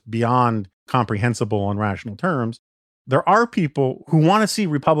just beyond comprehensible on rational terms. There are people who want to see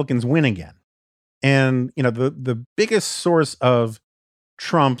Republicans win again. And, the biggest source of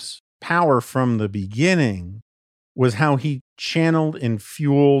Trump's power from the beginning was how he channeled and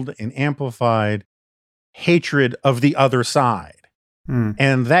fueled and amplified hatred of the other side.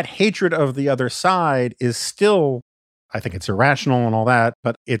 And that hatred of the other side is still, I think it's irrational and all that,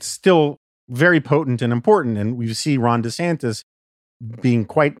 but it's still very potent and important. And we see Ron DeSantis being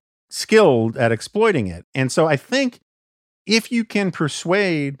quite skilled at exploiting it. And so I think if you can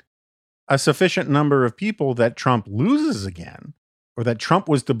persuade a sufficient number of people that Trump loses again, or that Trump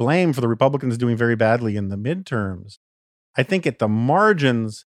was to blame for the Republicans doing very badly in the midterms, I think at the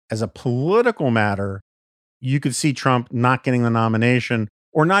margins, as a political matter, you could see Trump not getting the nomination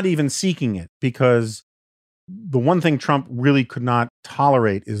or not even seeking it, because the one thing Trump really could not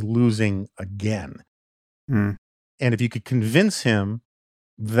tolerate is losing again. And if you could convince him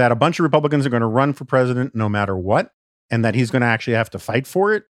that a bunch of Republicans are going to run for president no matter what, and that he's going to actually have to fight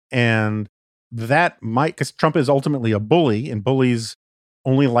for it, and that might, because Trump is ultimately a bully, and bullies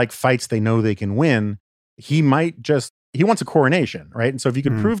only like fights they know they can win, he wants a coronation, right? And so if you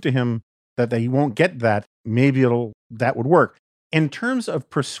could prove to him that he won't get that, maybe that would work. In terms of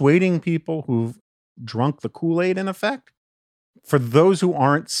persuading people who've drunk the Kool-Aid, in effect, for those who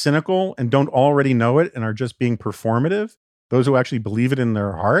aren't cynical and don't already know it and are just being performative, those who actually believe it in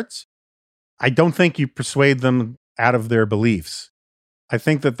their hearts, I don't think you persuade them out of their beliefs. I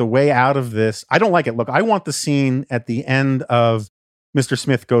think that the way out of this, I don't like it. Look, I want the scene at the end of Mr.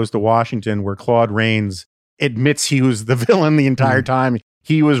 Smith Goes to Washington where Claude Rains admits he was the villain the entire time.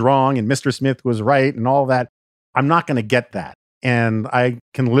 He was wrong and Mr. Smith was right and all that. I'm not going to get that. And I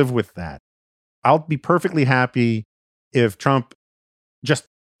can live with that. I'll be perfectly happy if Trump just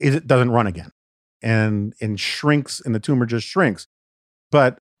doesn't run again and shrinks, and the tumor just shrinks.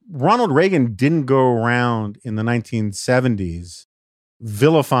 But Ronald Reagan didn't go around in the 1970s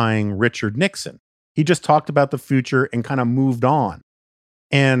vilifying Richard Nixon. He just talked about the future and kind of moved on.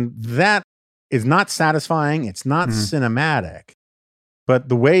 And that is not satisfying. It's not cinematic. But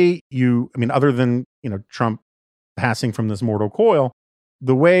the way other than, Trump passing from this mortal coil,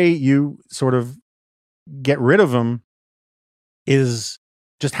 the way you sort of get rid of him is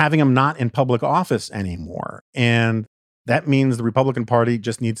just having him not in public office anymore. And that means the Republican Party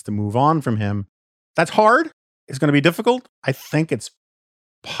just needs to move on from him. That's hard. It's going to be difficult. I think it's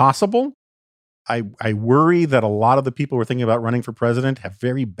possible. I worry that a lot of the people who are thinking about running for president have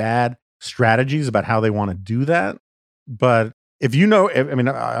very bad strategies about how they want to do that. But if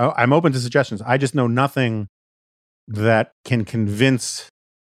I'm open to suggestions. I just know nothing that can convince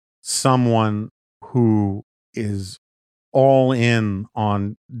someone who is all in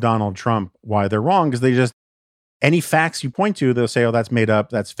on Donald Trump why they're wrong, because any facts you point to, they'll say, oh, that's made up,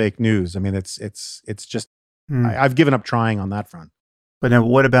 that's fake news. I mean, it's just, I've given up trying on that front. But now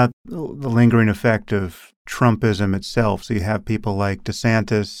what about the lingering effect of Trumpism itself? So you have people like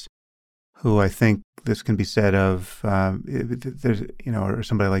DeSantis, who I think this can be said of, or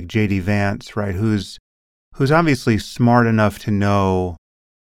somebody like J.D. Vance, right, who's obviously smart enough to know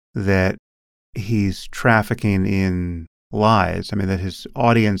that he's trafficking in lies. I mean, that his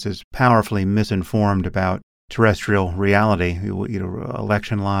audience is powerfully misinformed about terrestrial reality,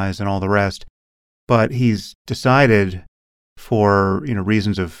 election lies and all the rest. But he's decided, for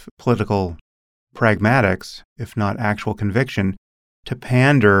reasons of political pragmatics, if not actual conviction, to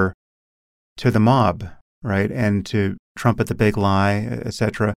pander to the mob, right, and to trumpet the big lie,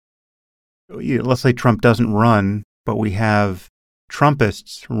 etc. Let's say Trump doesn't run, but we have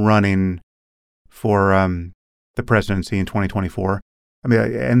Trumpists running for the presidency in 2024. I mean,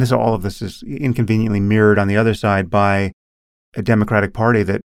 and all of this is inconveniently mirrored on the other side by a Democratic Party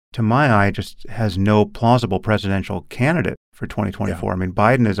that, to my eye, just has no plausible presidential candidate for 2024. Yeah. I mean,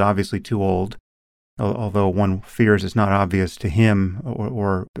 Biden is obviously too old, although one fears it's not obvious to him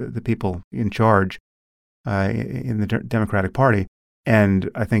or the people in charge in the Democratic Party.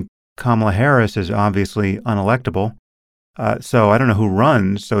 And I think Kamala Harris is obviously unelectable. So I don't know who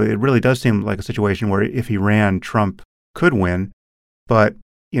runs. So it really does seem like a situation where if he ran, Trump could win. But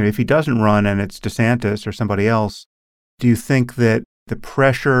if he doesn't run and it's DeSantis or somebody else, do you think that the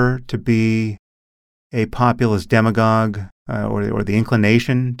pressure to be a populist demagogue or the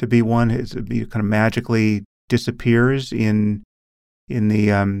inclination to be one kind of magically disappears in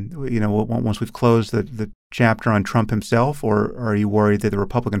the once we've closed the chapter on Trump himself, or are you worried that the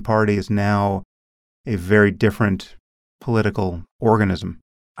Republican Party is now a very different political organism?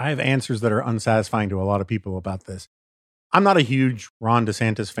 I have answers that are unsatisfying to a lot of people about this. I'm not a huge Ron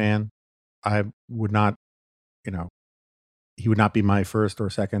DeSantis fan. I would not, he would not be my first or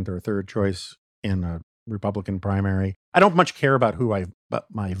second or third choice in a Republican primary. I don't much care about but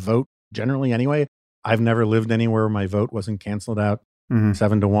my vote generally anyway. I've never lived anywhere where my vote wasn't canceled out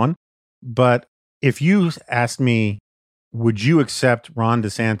 7-1. But if you asked me, would you accept Ron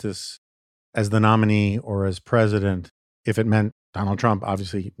DeSantis as the nominee or as president if it meant Donald Trump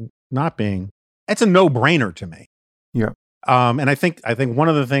obviously not being, it's a no-brainer to me. Yeah. And I think one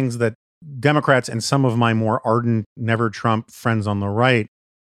of the things that Democrats and some of my more ardent never Trump friends on the right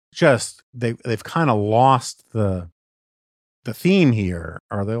they've kind of lost the theme here,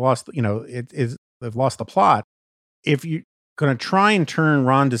 or they lost, they've lost the plot. If you're going to try and turn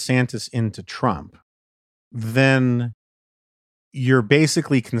Ron DeSantis into Trump, then you're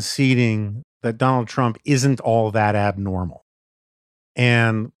basically conceding that Donald Trump isn't all that abnormal.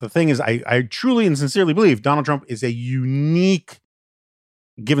 And the thing is, I truly and sincerely believe Donald Trump is a unique,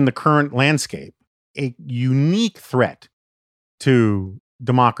 given the current landscape, a unique threat to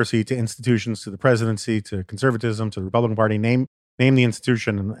democracy, to institutions, to the presidency, to conservatism, to the Republican Party. Name the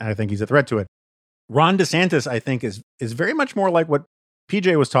institution, and I think he's a threat to it. Ron DeSantis, I think, is very much more like what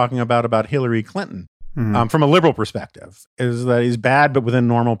PJ was talking about Hillary Clinton. From a liberal perspective, is that he's bad, but within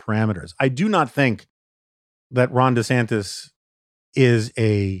normal parameters. I do not think that Ron DeSantis is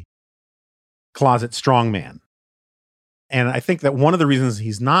a closet strongman. And I think that one of the reasons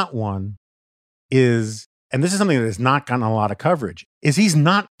he's not one is, and this is something that has not gotten a lot of coverage, is he's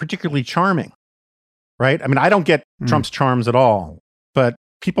not particularly charming, right? I mean, I don't get Trump's charms at all, but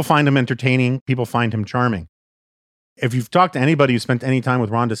people find him entertaining. People find him charming. If you've talked to anybody who spent any time with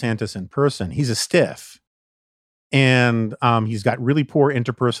Ron DeSantis in person, he's a stiff. And he's got really poor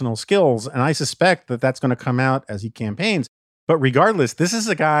interpersonal skills. And I suspect that that's going to come out as he campaigns. But regardless, this is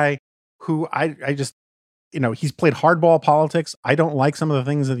a guy who I just, he's played hardball politics. I don't like some of the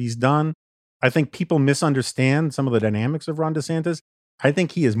things that he's done. I think people misunderstand some of the dynamics of Ron DeSantis. I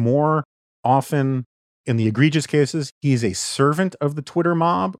think he is more often, in the egregious cases, he's a servant of the Twitter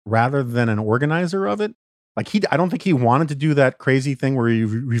mob rather than an organizer of it. Like I don't think he wanted to do that crazy thing where he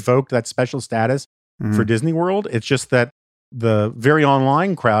revoked that special status for Disney World. It's just that the very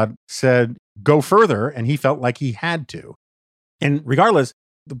online crowd said, go further. And he felt like he had to. And regardless,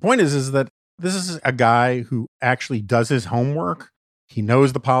 the point is that this is a guy who actually does his homework. He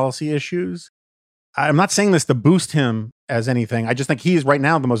knows the policy issues. I'm not saying this to boost him as anything. I just think he is right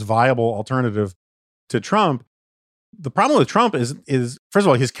now the most viable alternative to Trump. The problem with Trump is first of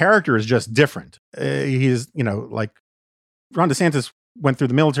all, his character is just different. He's, like Ron DeSantis went through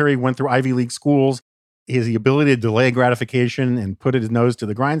the military, went through Ivy League schools. He has the ability to delay gratification and put his nose to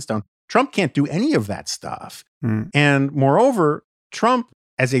the grindstone. Trump can't do any of that stuff. And moreover, Trump,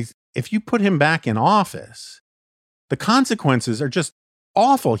 if you put him back in office, the consequences are just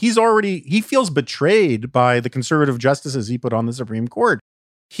awful. He feels betrayed by the conservative justices he put on the Supreme Court.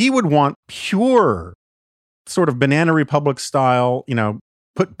 He would want pure sort of Banana Republic style,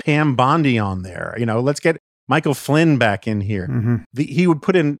 put Pam Bondi on there. Let's get Michael Flynn back in here. He would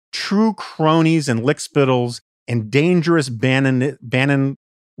put in true cronies and lickspittles and dangerous Bannon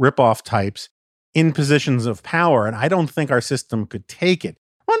ripoff types in positions of power. And I don't think our system could take it.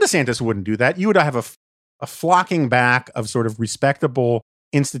 Ron DeSantis wouldn't do that. You would have a flocking back of sort of respectable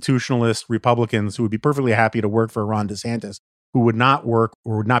institutionalist Republicans who would be perfectly happy to work for Ron DeSantis, who would not work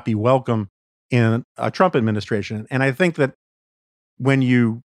or would not be welcome in a Trump administration. And I think that when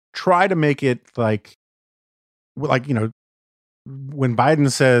you try to make it like when Biden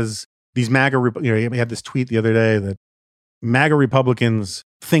says these MAGA, he had this tweet the other day that MAGA Republicans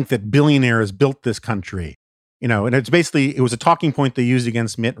think that billionaires built this country. And it was a talking point they used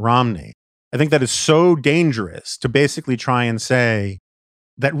against Mitt Romney. I think that is so dangerous to basically try and say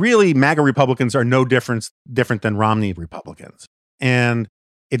that really MAGA Republicans are no different than Romney Republicans. And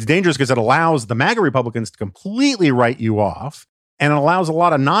it's dangerous because it allows the MAGA Republicans to completely write you off. And it allows a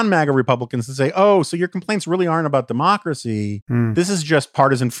lot of non-MAGA Republicans to say, oh, so your complaints really aren't about democracy. This is just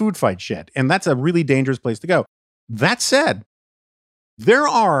partisan food fight shit. And that's a really dangerous place to go. That said, there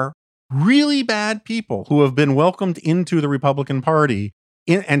are really bad people who have been welcomed into the Republican Party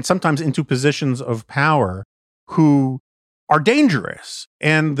and sometimes into positions of power who are dangerous.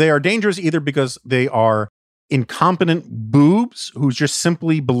 And they are dangerous either because they are incompetent boobs who just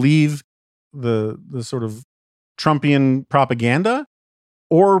simply believe the sort of Trumpian propaganda,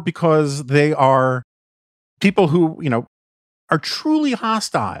 or because they are people who, are truly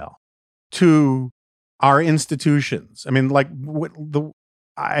hostile to our institutions. I mean,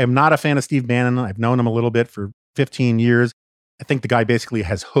 I am not a fan of Steve Bannon. I've known him a little bit for 15 years. I think the guy basically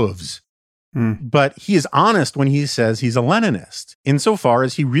has hooves. But he is honest when he says he's a Leninist, insofar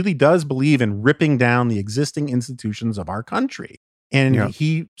as he really does believe in ripping down the existing institutions of our country. And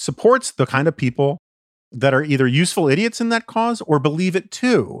he supports the kind of people that are either useful idiots in that cause or believe it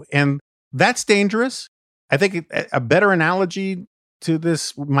too. And that's dangerous. I think a better analogy to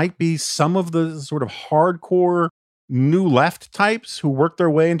this might be some of the sort of hardcore new left types who worked their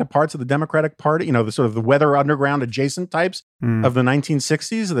way into parts of the Democratic Party, the sort of the Weather Underground adjacent types of the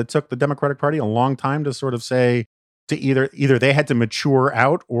 1960s that took the Democratic Party a long time to sort of say to either they had to mature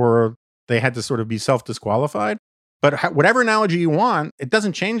out or they had to sort of be self-disqualified. But whatever analogy you want, it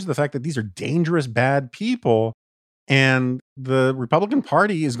doesn't change the fact that these are dangerous, bad people. And the Republican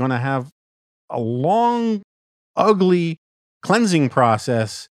Party is going to have a long, ugly cleansing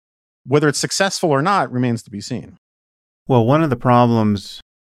process. Whether it's successful or not remains to be seen. Well, one of the problems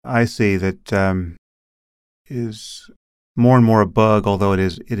I see that is more and more a bug, although it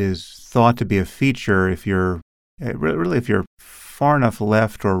is thought to be a feature if you're far enough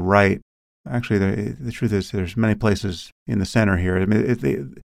left or right. Actually, the truth is there's many places in the center here. I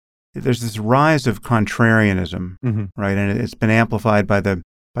mean, there's this rise of contrarianism, right? And it's been amplified by the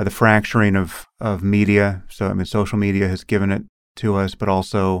fracturing of media. So, I mean, social media has given it to us, but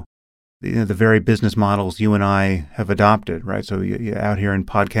also the very business models you and I have adopted, right? So out here in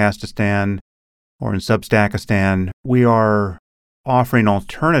Podcastistan or in Substackistan, we are offering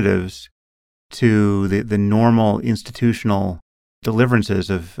alternatives to the normal institutional deliverances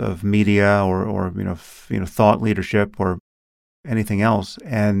of media or thought leadership or anything else.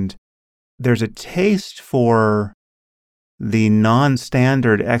 And there's a taste for the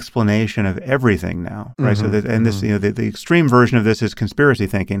non-standard explanation of everything now, right? So the extreme version of this is conspiracy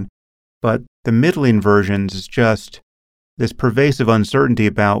thinking. But the middling versions is just this pervasive uncertainty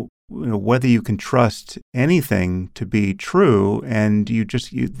about whether you can trust anything to be true, and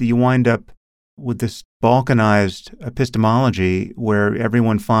you wind up with this balkanized epistemology where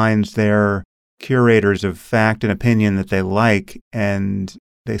everyone finds their curators of fact and opinion that they like, and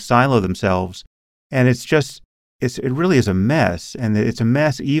they silo themselves, and it really is a mess, and it's a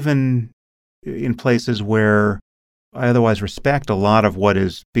mess even in places where I otherwise respect a lot of what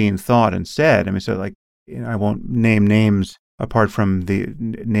is being thought and said. I mean, so I won't name names apart from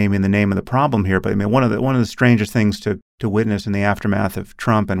naming the name of the problem here, but I mean, one of the strangest things to witness in the aftermath of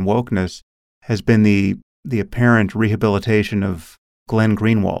Trump and wokeness has been the apparent rehabilitation of Glenn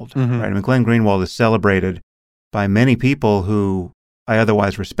Greenwald. Right? I mean, Glenn Greenwald is celebrated by many people who I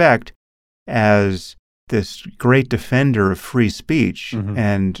otherwise respect as this great defender of free speech.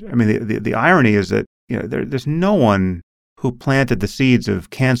 And I mean, the irony is that there's no one who planted the seeds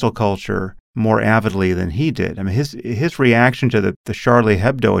of cancel culture more avidly than he did. I mean, his reaction to the Charlie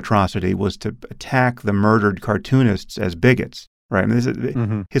Hebdo atrocity was to attack the murdered cartoonists as bigots, right? I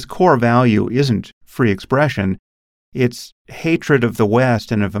mean, his core value isn't free expression. It's hatred of the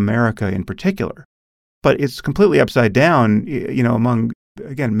West and of America in particular. But it's completely upside down, among,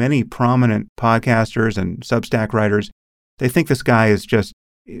 again, many prominent podcasters and Substack writers. They think this guy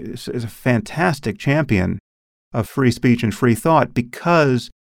is a fantastic champion of free speech and free thought because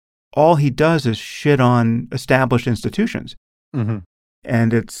all he does is shit on established institutions.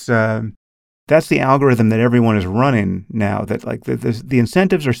 And it's that's the algorithm that everyone is running now, that the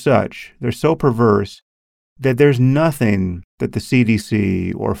incentives are such, they're so perverse that there's nothing that the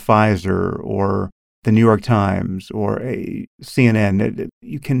CDC or Pfizer or the New York Times or CNN,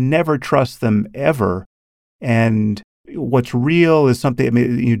 you can never trust them ever. And what's real is something. I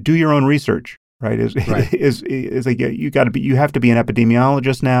mean, you do your own research, right? Is like you have to be an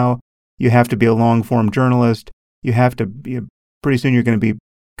epidemiologist now. You have to be a long form journalist. You have to be. Pretty soon, you're going to be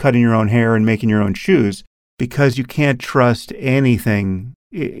cutting your own hair and making your own shoes because you can't trust anything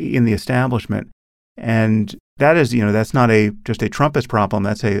in the establishment. And that is, that's not just a Trumpist problem.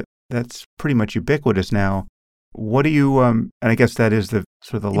 That's pretty much ubiquitous now. What do you, and I guess that is the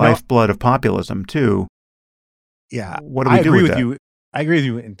sort of the lifeblood of populism too. Yeah. What do we do with that? I agree with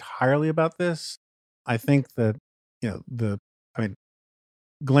you entirely about this. I think that, Glenn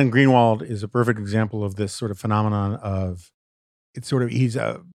Greenwald is a perfect example of this sort of phenomenon of he's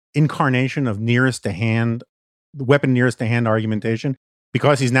a incarnation of nearest to hand, the weapon nearest to hand argumentation,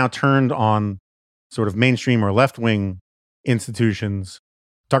 because he's now turned on sort of mainstream or left-wing institutions.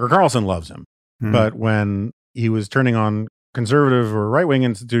 Tucker Carlson loves him. But when he was turning on conservative or right-wing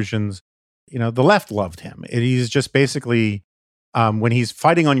institutions, the left loved him. He's just basically, when he's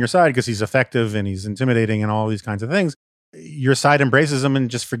fighting on your side because he's effective and he's intimidating and all these kinds of things, your side embraces him and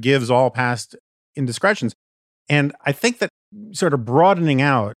just forgives all past indiscretions. And I think that sort of broadening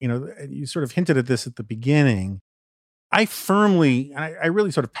out, you sort of hinted at this at the beginning. I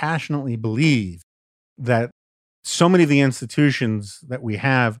really sort of passionately believe that so many of the institutions that we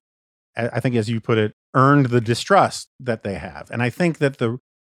have, I think, as you put it, earned the distrust that they have. And I think that the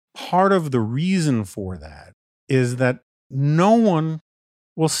part of the reason for that is that no one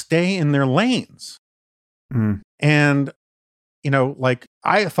will stay in their lanes. And,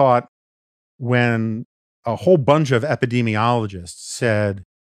 I thought when a whole bunch of epidemiologists said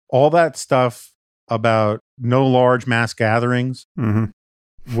all that stuff about no large mass gatherings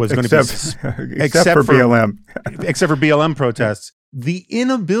was going to be except for BLM. Except for BLM protests. The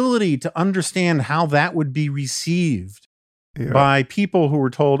inability to understand how that would be received by people who were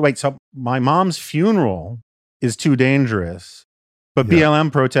told, wait, so my mom's funeral is too dangerous, but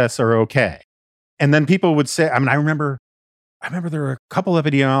BLM protests are okay. And then people would say, I remember there were a couple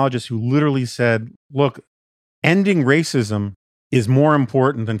epidemiologists who literally said, look, ending racism is more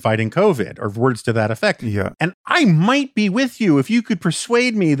important than fighting COVID, or words to that effect. Yeah. And I might be with you if you could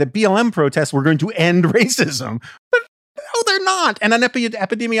persuade me that BLM protests were going to end racism. But no, they're not. And an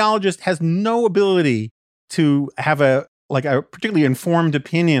epidemiologist has no ability to have a particularly informed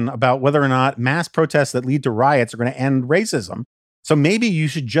opinion about whether or not mass protests that lead to riots are going to end racism. So maybe you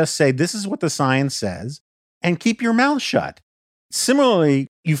should just say, this is what the science says, and keep your mouth shut. Similarly,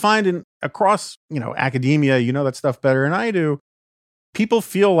 you find across academia, that stuff better than I do, people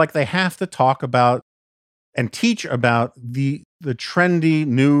feel like they have to talk about and teach about the trendy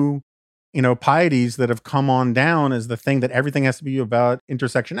new, pieties that have come on down as the thing that everything has to be about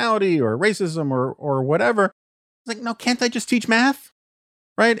intersectionality or racism or whatever. It's like, no, can't I just teach math?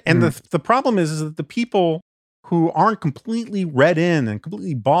 Right. And the problem is that the people who aren't completely read in and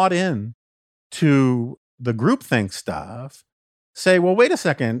completely bought in to the groupthink stuff say, well, wait a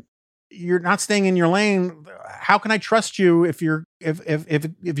second, you're not staying in your lane. How can I trust you if you're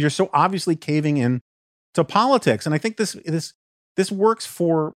so obviously caving in to politics? And I think this works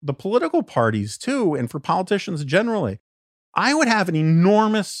for the political parties too, and for politicians generally. I would have a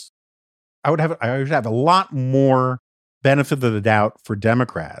lot more benefit of the doubt for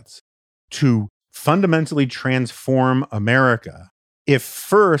Democrats to fundamentally transform America if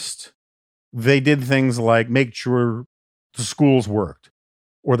first they did things like make sure the schools worked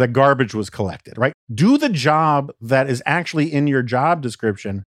or that garbage was collected, right? Do the job that is actually in your job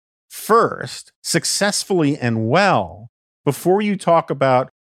description first, successfully and well, before you talk about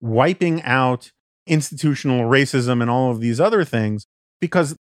wiping out institutional racism and all of these other things.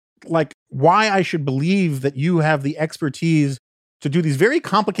 Because why I should believe that you have the expertise to do these very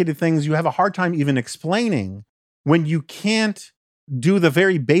complicated things you have a hard time even explaining when you can't do the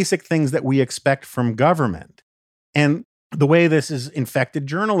very basic things that we expect from government. And the way this has infected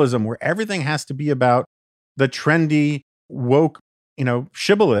journalism, where everything has to be about the trendy, woke,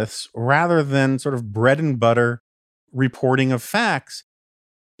 shibboleths, rather than sort of bread and butter reporting of facts,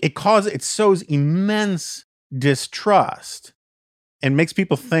 it sows immense distrust and makes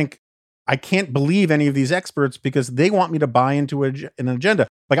people think, I can't believe any of these experts because they want me to buy into an agenda.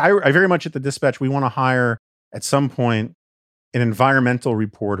 I very much at the Dispatch, we want to hire at some point an environmental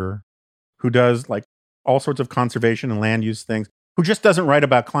reporter who does all sorts of conservation and land use things, who just doesn't write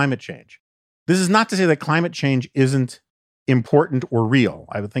about climate change. This is not to say that climate change isn't important or real.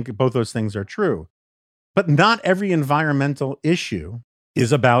 I would think both those things are true. But not every environmental issue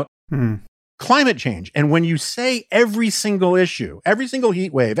is about climate change. And when you say every single issue, every single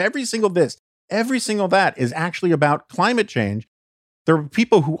heat wave, every single this, every single that is actually about climate change, there are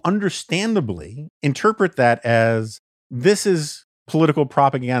people who understandably interpret that as this is political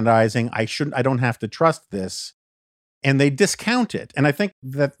propagandizing. I don't have to trust this. And they discount it. And I think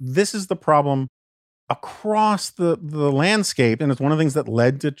that this is the problem across the landscape. And it's one of the things that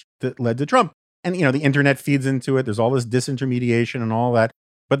led to Trump. And, the internet feeds into it. There's all this disintermediation and all that.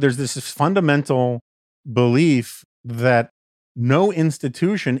 But there's this fundamental belief that no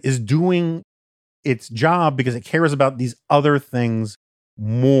institution is doing its job because it cares about these other things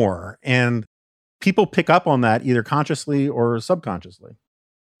more. And people pick up on that either consciously or subconsciously.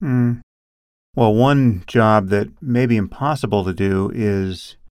 Mm. Well, one job that may be impossible to do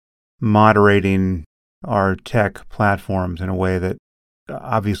is moderating our tech platforms in a way that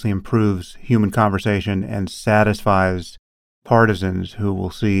obviously improves human conversation and satisfies partisans who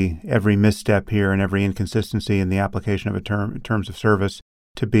will see every misstep here and every inconsistency in the application of terms of service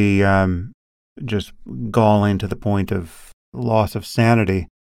to be just galling to the point of loss of sanity.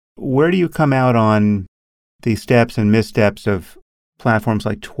 Where do you come out on the steps and missteps of platforms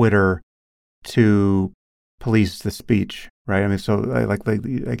like Twitter to police the speech, right? I mean, so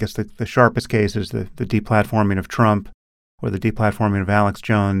I guess the sharpest case is the deplatforming of Trump or the deplatforming of Alex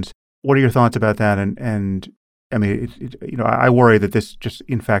Jones. What are your thoughts about that? And I mean, I worry that this just,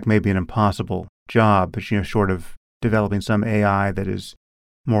 in fact, may be an impossible job, but, short of developing some AI that is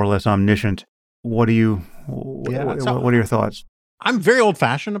more or less omniscient. What are your thoughts? I'm very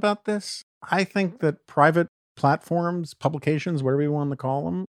old-fashioned about this. I think that private platforms, publications, whatever you want to call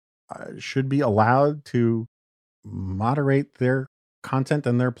them, should be allowed to moderate their content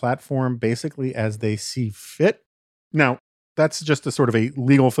and their platform basically as they see fit. Now, that's just a sort of a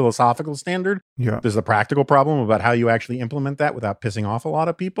legal philosophical standard. Yeah. There's a practical problem about how you actually implement that without pissing off a lot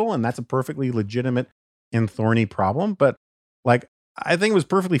of people. And that's a perfectly legitimate and thorny problem. But I think it was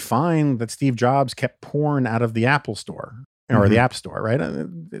perfectly fine that Steve Jobs kept porn out of the Apple Store or the App Store, right?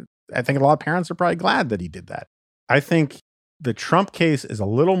 I think a lot of parents are probably glad that he did that. I think the Trump case is a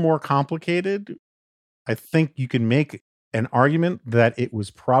little more complicated. I think you can make an argument that it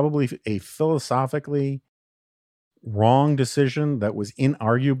was probably a philosophically wrong decision that was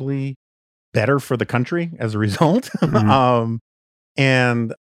inarguably better for the country as a result. But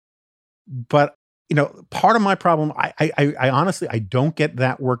part of my problem, I honestly, I don't get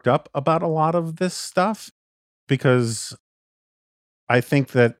that worked up about a lot of this stuff because I think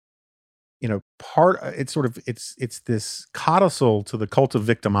that, it's this codicil to the cult of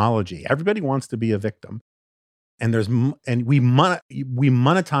victimology. Everybody wants to be a victim. And we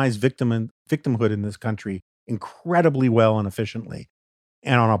monetize victimhood in this country incredibly well and efficiently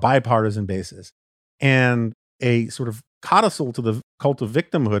and on a bipartisan basis. And a sort of codicil to the cult of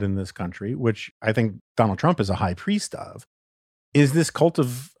victimhood in this country, which I think Donald Trump is a high priest of, is this cult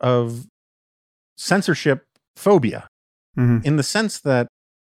of censorship phobia, in the sense that,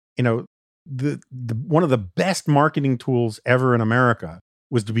 the one of the best marketing tools ever in America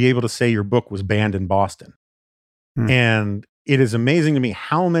was to be able to say your book was banned in Boston. And it is amazing to me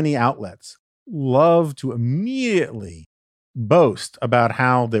how many outlets love to immediately boast about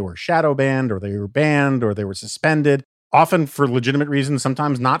how they were shadow banned or they were banned or they were suspended, often for legitimate reasons,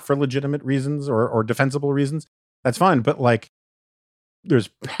 sometimes not for legitimate reasons or defensible reasons. That's fine. But there's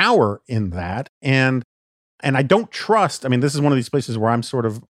power in that. And I don't trust, this is one of these places where I'm sort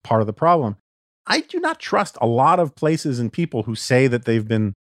of part of the problem. I do not trust a lot of places and people who say that they've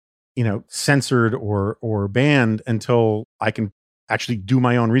been, censored or banned until I can actually do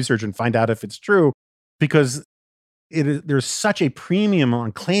my own research and find out if it's true, because there's such a premium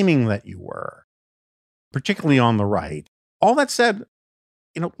on claiming that you were, particularly on the right. All that said,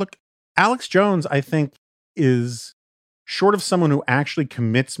 look, Alex Jones, I think, is short of someone who actually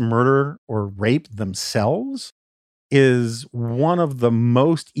commits murder or rape themselves, is one of the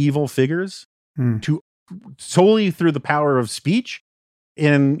most evil figures to solely through the power of speech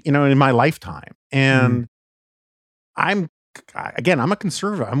in my lifetime. And I'm a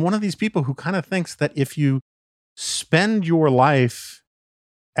conservative. I'm one of these people who kind of thinks that if you spend your life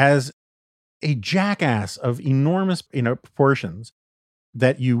as a jackass of enormous proportions,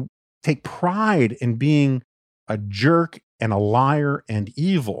 that you take pride in being a jerk and a liar and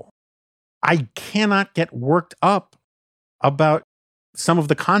evil, I cannot get worked up about some of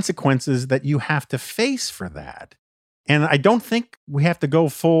the consequences that you have to face for that. And I don't think we have to go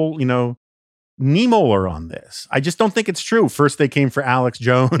full, Niemöller on this. I just don't think it's true. First, they came for Alex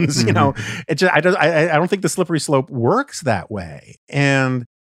Jones. I don't think the slippery slope works that way. And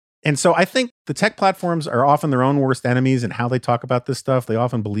so I think the tech platforms are often their own worst enemies in how they talk about this stuff. They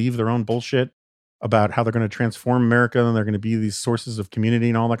often believe their own bullshit about how they're going to transform America and they're going to be these sources of community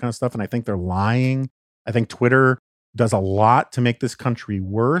and all that kind of stuff. And I think they're lying. I think Twitter does a lot to make this country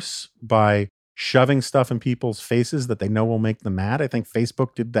worse by shoving stuff in people's faces that they know will make them mad. I think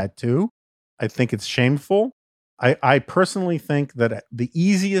Facebook did that too. I think it's shameful. I personally think that the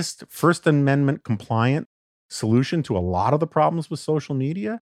easiest First Amendment compliant solution to a lot of the problems with social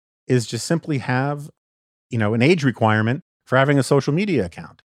media is just simply have, an age requirement for having a social media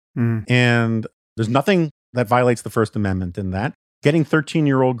account. Mm. And there's nothing that violates the First Amendment in that. Getting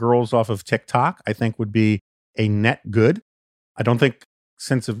 13-year-old girls off of TikTok, I think, would be a net good. I don't think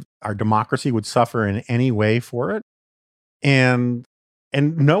sense of our democracy would suffer in any way for it. And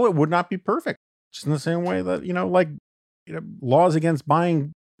no, it would not be perfect. Just in the same way that, laws against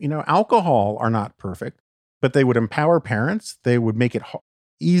buying, alcohol are not perfect, but they would empower parents. They would make it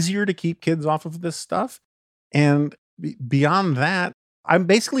easier to keep kids off of this stuff. And beyond that, I'm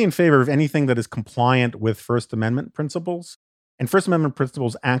basically in favor of anything that is compliant with First Amendment principles. And First Amendment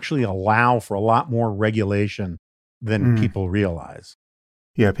principles actually allow for a lot more regulation than people realize.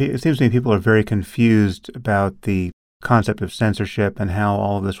 Yeah, it seems to me people are very confused about the concept of censorship and how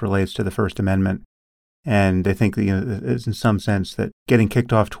all of this relates to the First Amendment. And they think that, it's in some sense that getting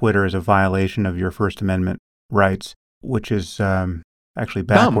kicked off Twitter is a violation of your First Amendment rights, which is actually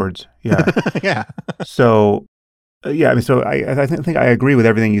backwards. Dumb. Yeah. Yeah. So, so I think I agree with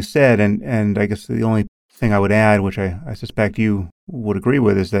everything you said. And I guess the only thing I would add, which I suspect you would agree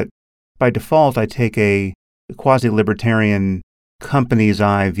with, is that by default, I take a quasi-libertarian company's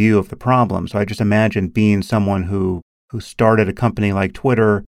eye view of the problem. So I just imagine being someone who started a company like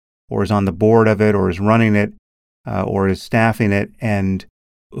Twitter, or is on the board of it, or is running it, or is staffing it, and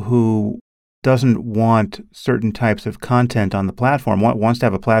who doesn't want certain types of content on the platform, wants to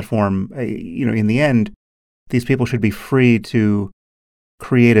have a platform. In the end, these people should be free to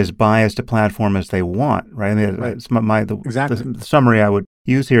create as biased a platform as they want, right? I mean, Right. It's Exactly. the summary I would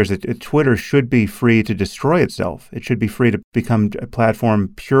use here is that Twitter should be free to destroy itself. It should be free to become a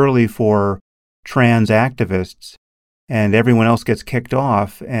platform purely for trans activists, and everyone else gets kicked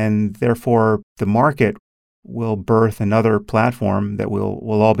off, and therefore the market will birth another platform that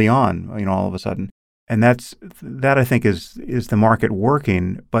we'll all be on, all of a sudden. And that I think is the market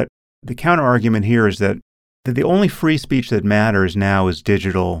working. But the counter argument here is that the only free speech that matters now is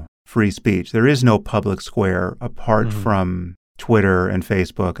digital free speech. There is no public square apart from Twitter and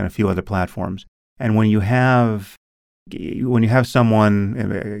Facebook and a few other platforms. And when you have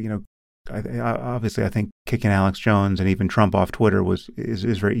someone, obviously I think kicking Alex Jones and even Trump off Twitter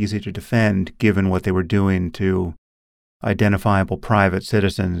is very easy to defend, given what they were doing to identifiable private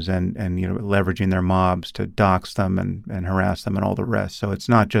citizens and leveraging their mobs to dox them and harass them and all the rest. So it's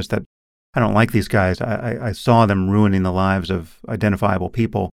not just that I don't like these guys. I saw them ruining the lives of identifiable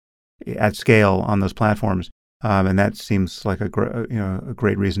people at scale on those platforms, and that seems like a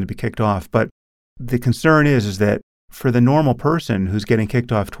great reason to be kicked off. But the concern is that for the normal person who's getting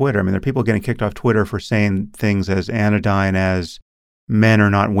kicked off Twitter, I mean, there are people getting kicked off Twitter for saying things as anodyne as men are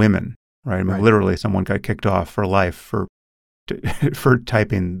not women, right? I mean, Right. Literally, someone got kicked off for life for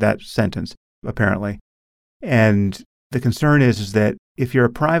typing that sentence, apparently. And the concern is that if you're a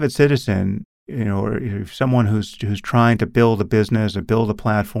private citizen, or if someone who's trying to build a business or build a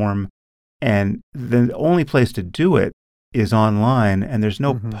platform, and the only place to do it is online, and there's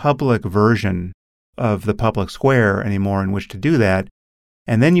no public version of the public square anymore in which to do that.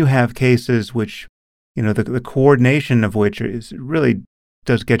 And then you have cases which, the coordination of which is really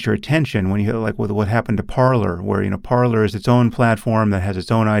does get your attention when you like with what happened to Parler, where, Parler is its own platform that has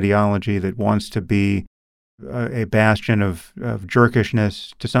its own ideology that wants to be a bastion of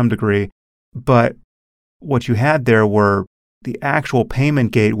jerkishness to some degree. But what you had there were the actual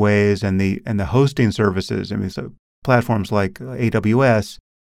payment gateways and the hosting services. I mean, so platforms like AWS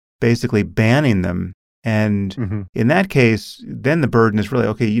basically banning them. And in that case, then the burden is really,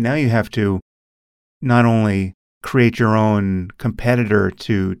 okay, now you have to not only create your own competitor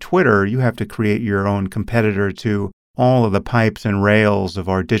to Twitter, you have to create your own competitor to all of the pipes and rails of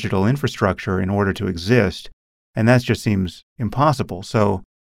our digital infrastructure in order to exist. And that just seems impossible. So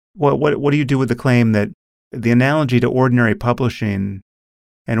what do you do with the claim that the analogy to ordinary publishing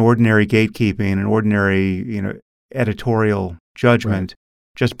and ordinary gatekeeping and ordinary, editorial judgment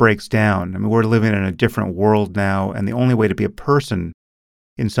just breaks down? I mean, we're living in a different world now, and the only way to be a person,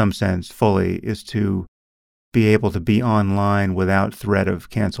 in some sense, fully, is to be able to be online without threat of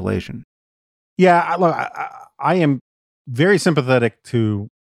cancellation. Yeah, look, I am very sympathetic to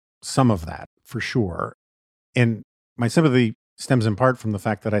some of that, for sure. And my sympathy stems in part from the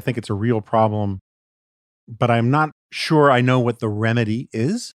fact that I think it's a real problem, but I'm not sure I know what the remedy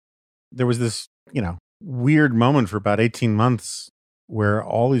is. There was this, weird moment for about 18 months where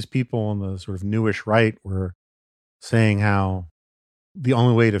all these people on the sort of newish right were saying how the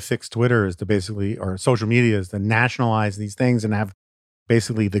only way to fix Twitter is to basically, or social media, is to nationalize these things and have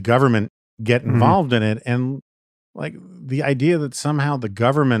basically the government get involved in it. And like the idea that somehow the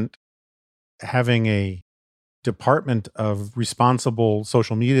government having a department of responsible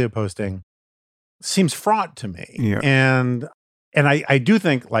social media posting seems fraught to me. Yeah. And I do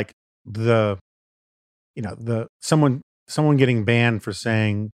think like someone getting banned for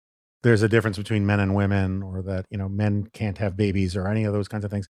saying there's a difference between men and women, or that, men can't have babies, or any of those kinds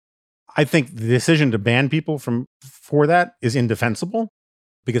of things. I think the decision to ban people for that is indefensible,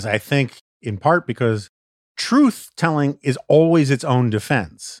 because I think in part because truth telling is always its own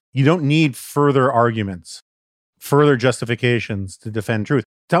defense. You don't need further arguments, further justifications to defend truth.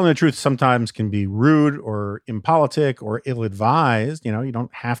 Telling the truth sometimes can be rude or impolitic or ill-advised. You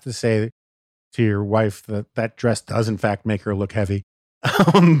don't have to say to your wife that dress does in fact make her look heavy.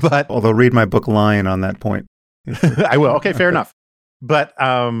 But although read my book Lion on that point. I will. Okay, fair enough. But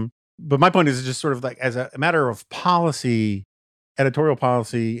my point is just sort of like as a matter of policy, editorial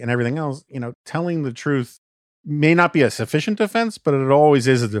policy and everything else, telling the truth may not be a sufficient defense, but it always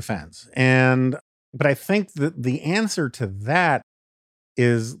is a defense. But I think that the answer to that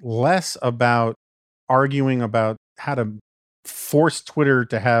is less about arguing about how to force Twitter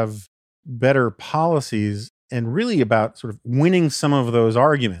to have better policies, and really about sort of winning some of those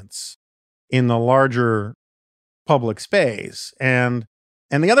arguments in the larger public space. And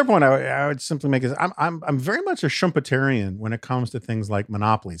the other point I would simply make is I'm very much a Schumpeterian when it comes to things like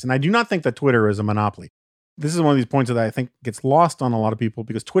monopolies. And I do not think that Twitter is a monopoly. This is one of these points that I think gets lost on a lot of people,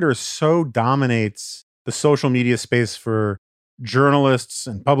 because Twitter so dominates the social media space for journalists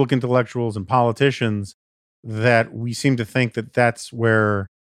and public intellectuals and politicians that we seem to think that that's where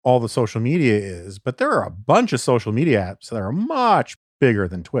all the social media is. But there are a bunch of social media apps that are much bigger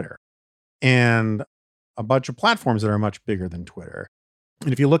than Twitter, and a bunch of platforms that are much bigger than Twitter.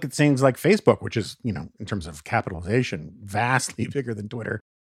 And if you look at things like Facebook, which is, in terms of capitalization, vastly bigger than Twitter,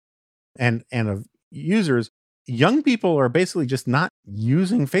 and of users, young people are basically just not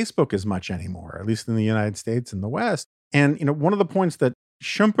using Facebook as much anymore, at least in the United States and the West. And, one of the points that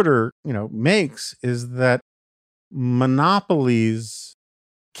Schumpeter, makes is that monopolies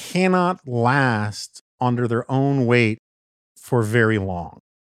cannot last under their own weight for very long.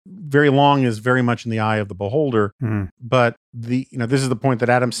 Very long is very much in the eye of the beholder. But this is the point that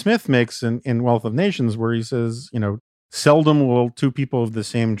Adam Smith makes in Wealth of Nations, where he says, seldom will two people of the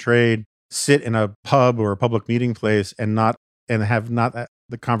same trade sit in a pub or a public meeting place and have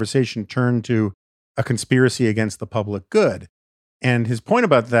the conversation turn to a conspiracy against the public good. And his point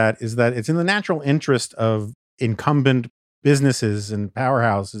about that is that it's in the natural interest of incumbent businesses and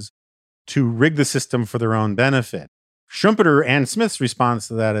powerhouses to rig the system for their own benefit. Schumpeter and Smith's response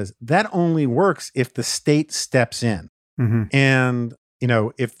to that is that only works if the state steps in. Mm-hmm. And,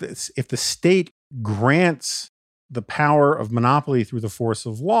 if the state grants the power of monopoly through the force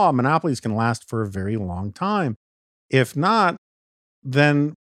of law, monopolies can last for a very long time. If not,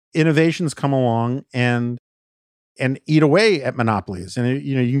 then innovations come along and eat away at monopolies. And,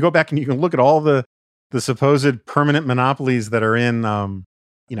 you can go back and you can look at all the supposed permanent monopolies that are in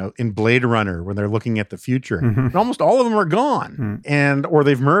Blade Runner when they're looking at the future. Mm-hmm. And almost all of them are gone, or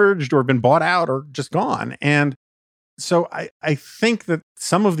they've merged or been bought out or just gone. And so I think that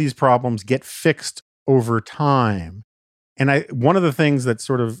some of these problems get fixed over time. And one of the things that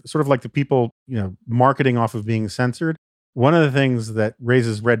sort of like the people, marketing off of being censored, one of the things that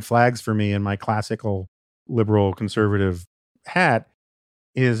raises red flags for me in my classical liberal conservative hat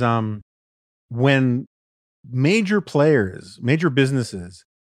is when major players, major businesses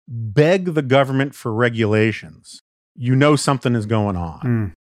beg the government for regulations, something is going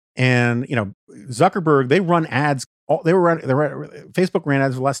on. And, Zuckerberg, they run ads. Facebook ran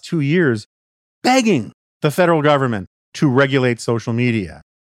ads for the last 2 years begging the federal government to regulate social media.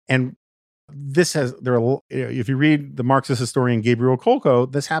 And if you read the Marxist historian Gabriel Kolko,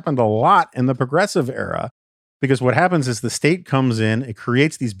 this happened a lot in the progressive era, because what happens is the state comes in, it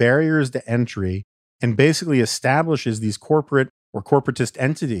creates these barriers to entry, and basically establishes these corporate or corporatist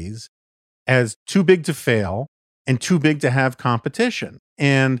entities as too big to fail and too big to have competition.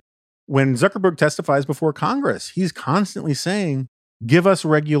 And when Zuckerberg testifies before Congress, he's constantly saying, give us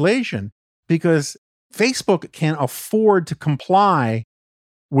regulation, because Facebook can't afford to comply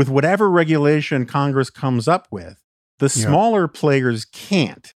with whatever regulation Congress comes up with. The smaller players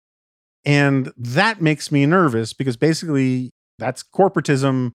can't. And that makes me nervous, because basically that's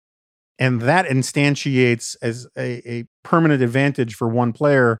corporatism, and that instantiates as a permanent advantage for one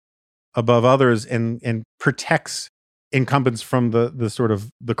player above others, and protects incumbents from the sort of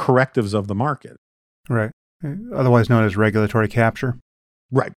the correctives of the market. Right. Otherwise known as regulatory capture.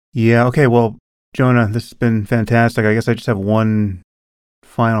 Right. Yeah. Okay. Well, Jonah, this has been fantastic. I guess I just have one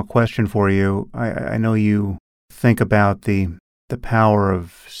final question for you. I know you think about the the power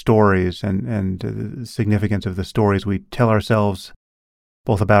of stories and the significance of the stories we tell ourselves,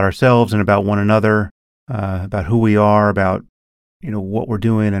 both about ourselves and about one another, about who we are, about what we're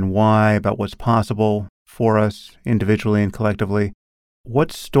doing and why, about what's possible for us individually and collectively.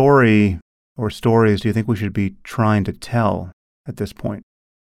 What story or stories do you think we should be trying to tell at this point?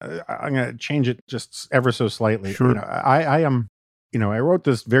 I'm going to change it just ever so slightly. Sure. I wrote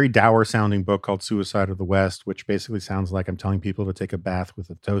this very dour sounding book called Suicide of the West, which basically sounds like I'm telling people to take a bath with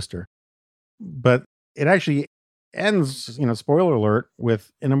a toaster. But it actually ends, spoiler alert,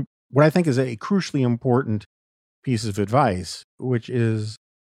 with what I think is a crucially important piece of advice, which is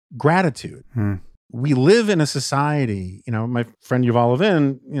gratitude. We live in a society, my friend Yuval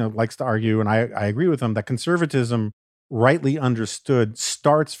Levin, likes to argue, and I agree with him, that conservatism, rightly understood,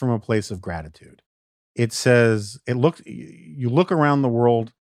 starts from a place of gratitude. It says, you look around the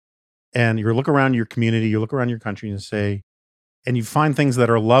world and you look around your community, you look around your country and you find things that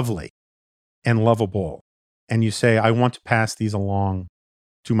are lovely and lovable. And you say, I want to pass these along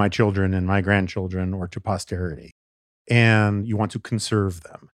to my children and my grandchildren or to posterity. And you want to conserve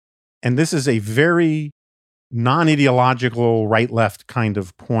them. And this is a very non-ideological right-left kind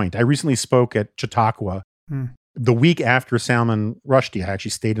of point. I recently spoke at Chautauqua the week after Salman Rushdie. I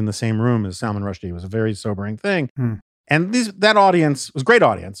actually stayed in the same room as Salman Rushdie. It was a very sobering thing. And that audience was a great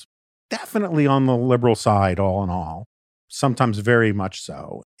audience, definitely on the liberal side, all in all, sometimes very much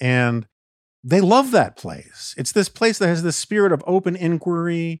so. And they love that place. It's this place that has this spirit of open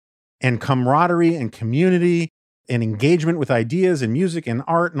inquiry and camaraderie and community and engagement with ideas and music and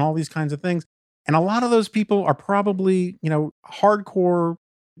art and all these kinds of things. And a lot of those people are probably, hardcore,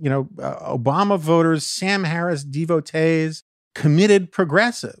 Obama voters, Sam Harris devotees, committed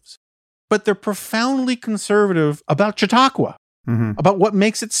progressives. But they're profoundly conservative about Chautauqua, about what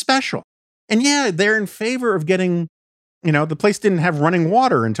makes it special. And yeah, they're in favor of getting, the place didn't have running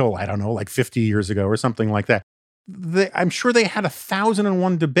water until, I don't know, like 50 years ago or something like that. I'm sure they had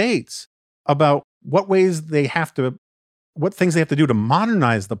 1,001 debates about what things they have to do to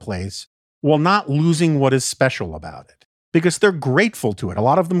modernize the place while not losing what is special about it, because they're grateful to it. A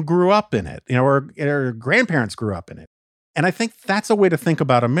lot of them grew up in it, or grandparents grew up in it. And I think that's a way to think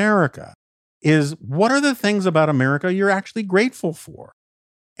about America, is what are the things about America you're actually grateful for?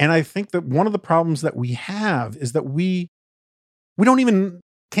 And I think that one of the problems that we have is that we can't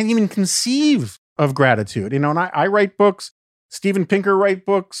even conceive of gratitude. And I write books, Steven Pinker writes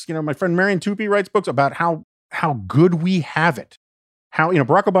books, my friend Marian Tupy writes books about how good we have it. How,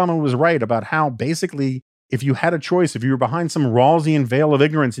 Barack Obama was right about how basically, if you had a choice, if you were behind some Rawlsian veil of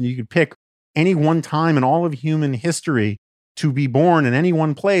ignorance and you could pick any one time in all of human history to be born in any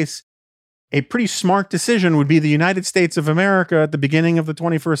one place, a pretty smart decision would be the United States of America at the beginning of the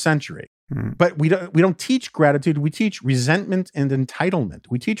 21st century. But we don't teach gratitude. We teach resentment and entitlement.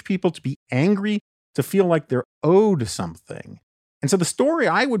 We teach people to be angry, to feel like they're owed something. And so the story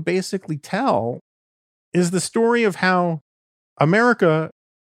I would basically tell is the story of how America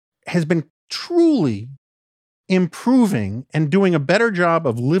has been truly improving and doing a better job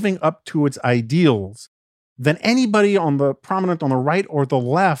of living up to its ideals than anybody prominent on the right or the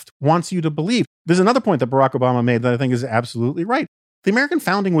left wants you to believe. There's another point that Barack Obama made that I think is absolutely right. The American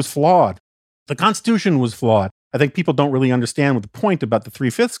founding was flawed. The Constitution was flawed. I think people don't really understand what the point about the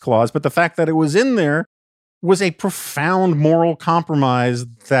 3/5 clause, but the fact that it was in there was a profound moral compromise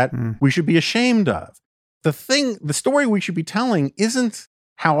that we should be ashamed of. The story we should be telling isn't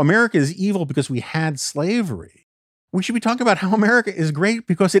how America is evil because we had slavery. We should be talking about how America is great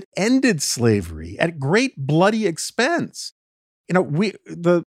because it ended slavery at great bloody expense.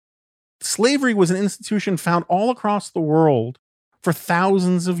 The slavery was an institution found all across the world for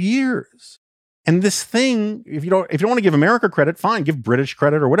thousands of years. And this thing, if you don't want to give America credit, fine, give British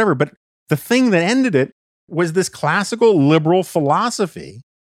credit or whatever. But the thing that ended it was this classical liberal philosophy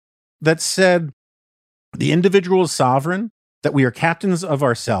that said the individual is sovereign, that we are captains of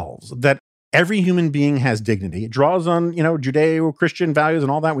ourselves, that every human being has dignity. It draws on, Judeo-Christian values and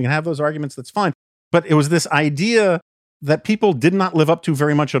all that. We can have those arguments. That's fine. But it was this idea that people did not live up to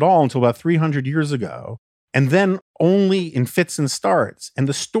very much at all until about 300 years ago. And then only in fits and starts. And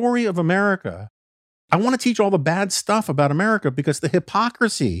the story of America, I want to teach all the bad stuff about America because the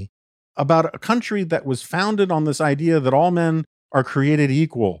hypocrisy about a country that was founded on this idea that all men are created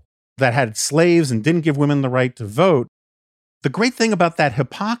equal, that had slaves and didn't give women the right to vote. The great thing about that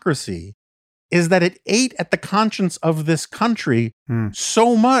hypocrisy is that it ate at the conscience of this country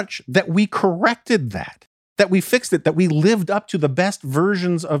so much that we corrected that we fixed it, that we lived up to the best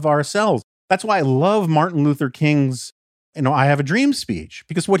versions of ourselves. That's why I love Martin Luther King's, I Have a Dream speech,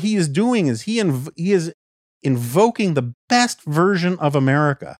 because what he is doing is he is invoking the best version of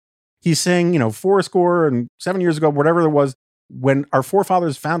America. He's saying, 7 years ago, whatever it was, when our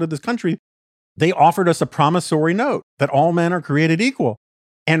forefathers founded this country, they offered us a promissory note that all men are created equal.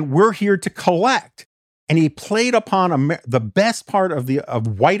 And we're here to collect. And he played upon the best part of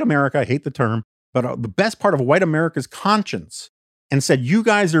white America, I hate the term, but the best part of white America's conscience, and said, you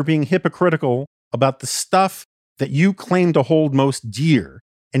guys are being hypocritical about the stuff that you claim to hold most dear,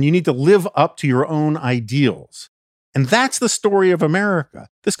 and you need to live up to your own ideals. And that's the story of America.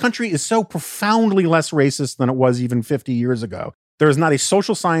 This country is so profoundly less racist than it was even 50 years ago. There is not a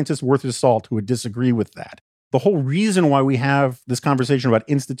social scientist worth his salt who would disagree with that. The whole reason why we have this conversation about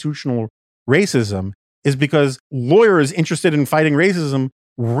institutional racism is because lawyers interested in fighting racism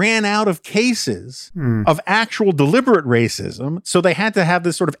ran out of cases of actual deliberate racism. So they had to have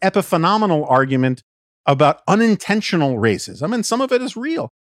this sort of epiphenomenal argument about unintentional racism. And some of it is real.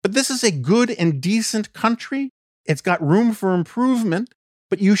 But this is a good and decent country. It's got room for improvement,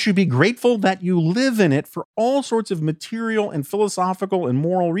 but you should be grateful that you live in it for all sorts of material and philosophical and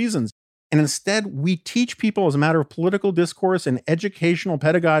moral reasons. And instead, we teach people as a matter of political discourse and educational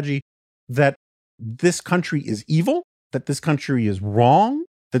pedagogy that this country is evil, that this country is wrong,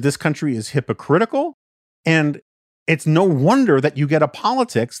 that this country is hypocritical. And it's no wonder that you get a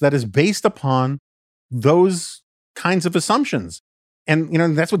politics that is based upon those kinds of assumptions.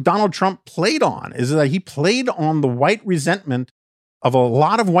 And, that's what Donald Trump played on, is that he played on the white resentment of a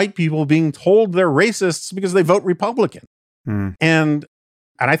lot of white people being told they're racists because they vote Republican. And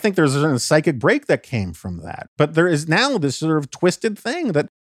I think there's a psychic break that came from that. But there is now this sort of twisted thing that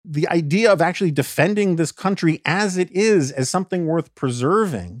the idea of actually defending this country as it is, as something worth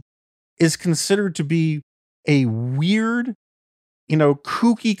preserving, is considered to be a weird,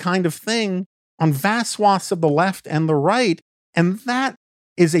 kooky kind of thing on vast swaths of the left and the right. And that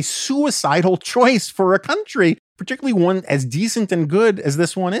is a suicidal choice for a country, particularly one as decent and good as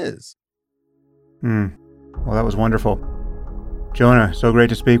this one is. Well, that was wonderful. Jonah, so great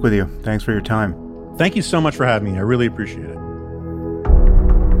to speak with you. Thanks for your time. Thank you so much for having me. I really appreciate it.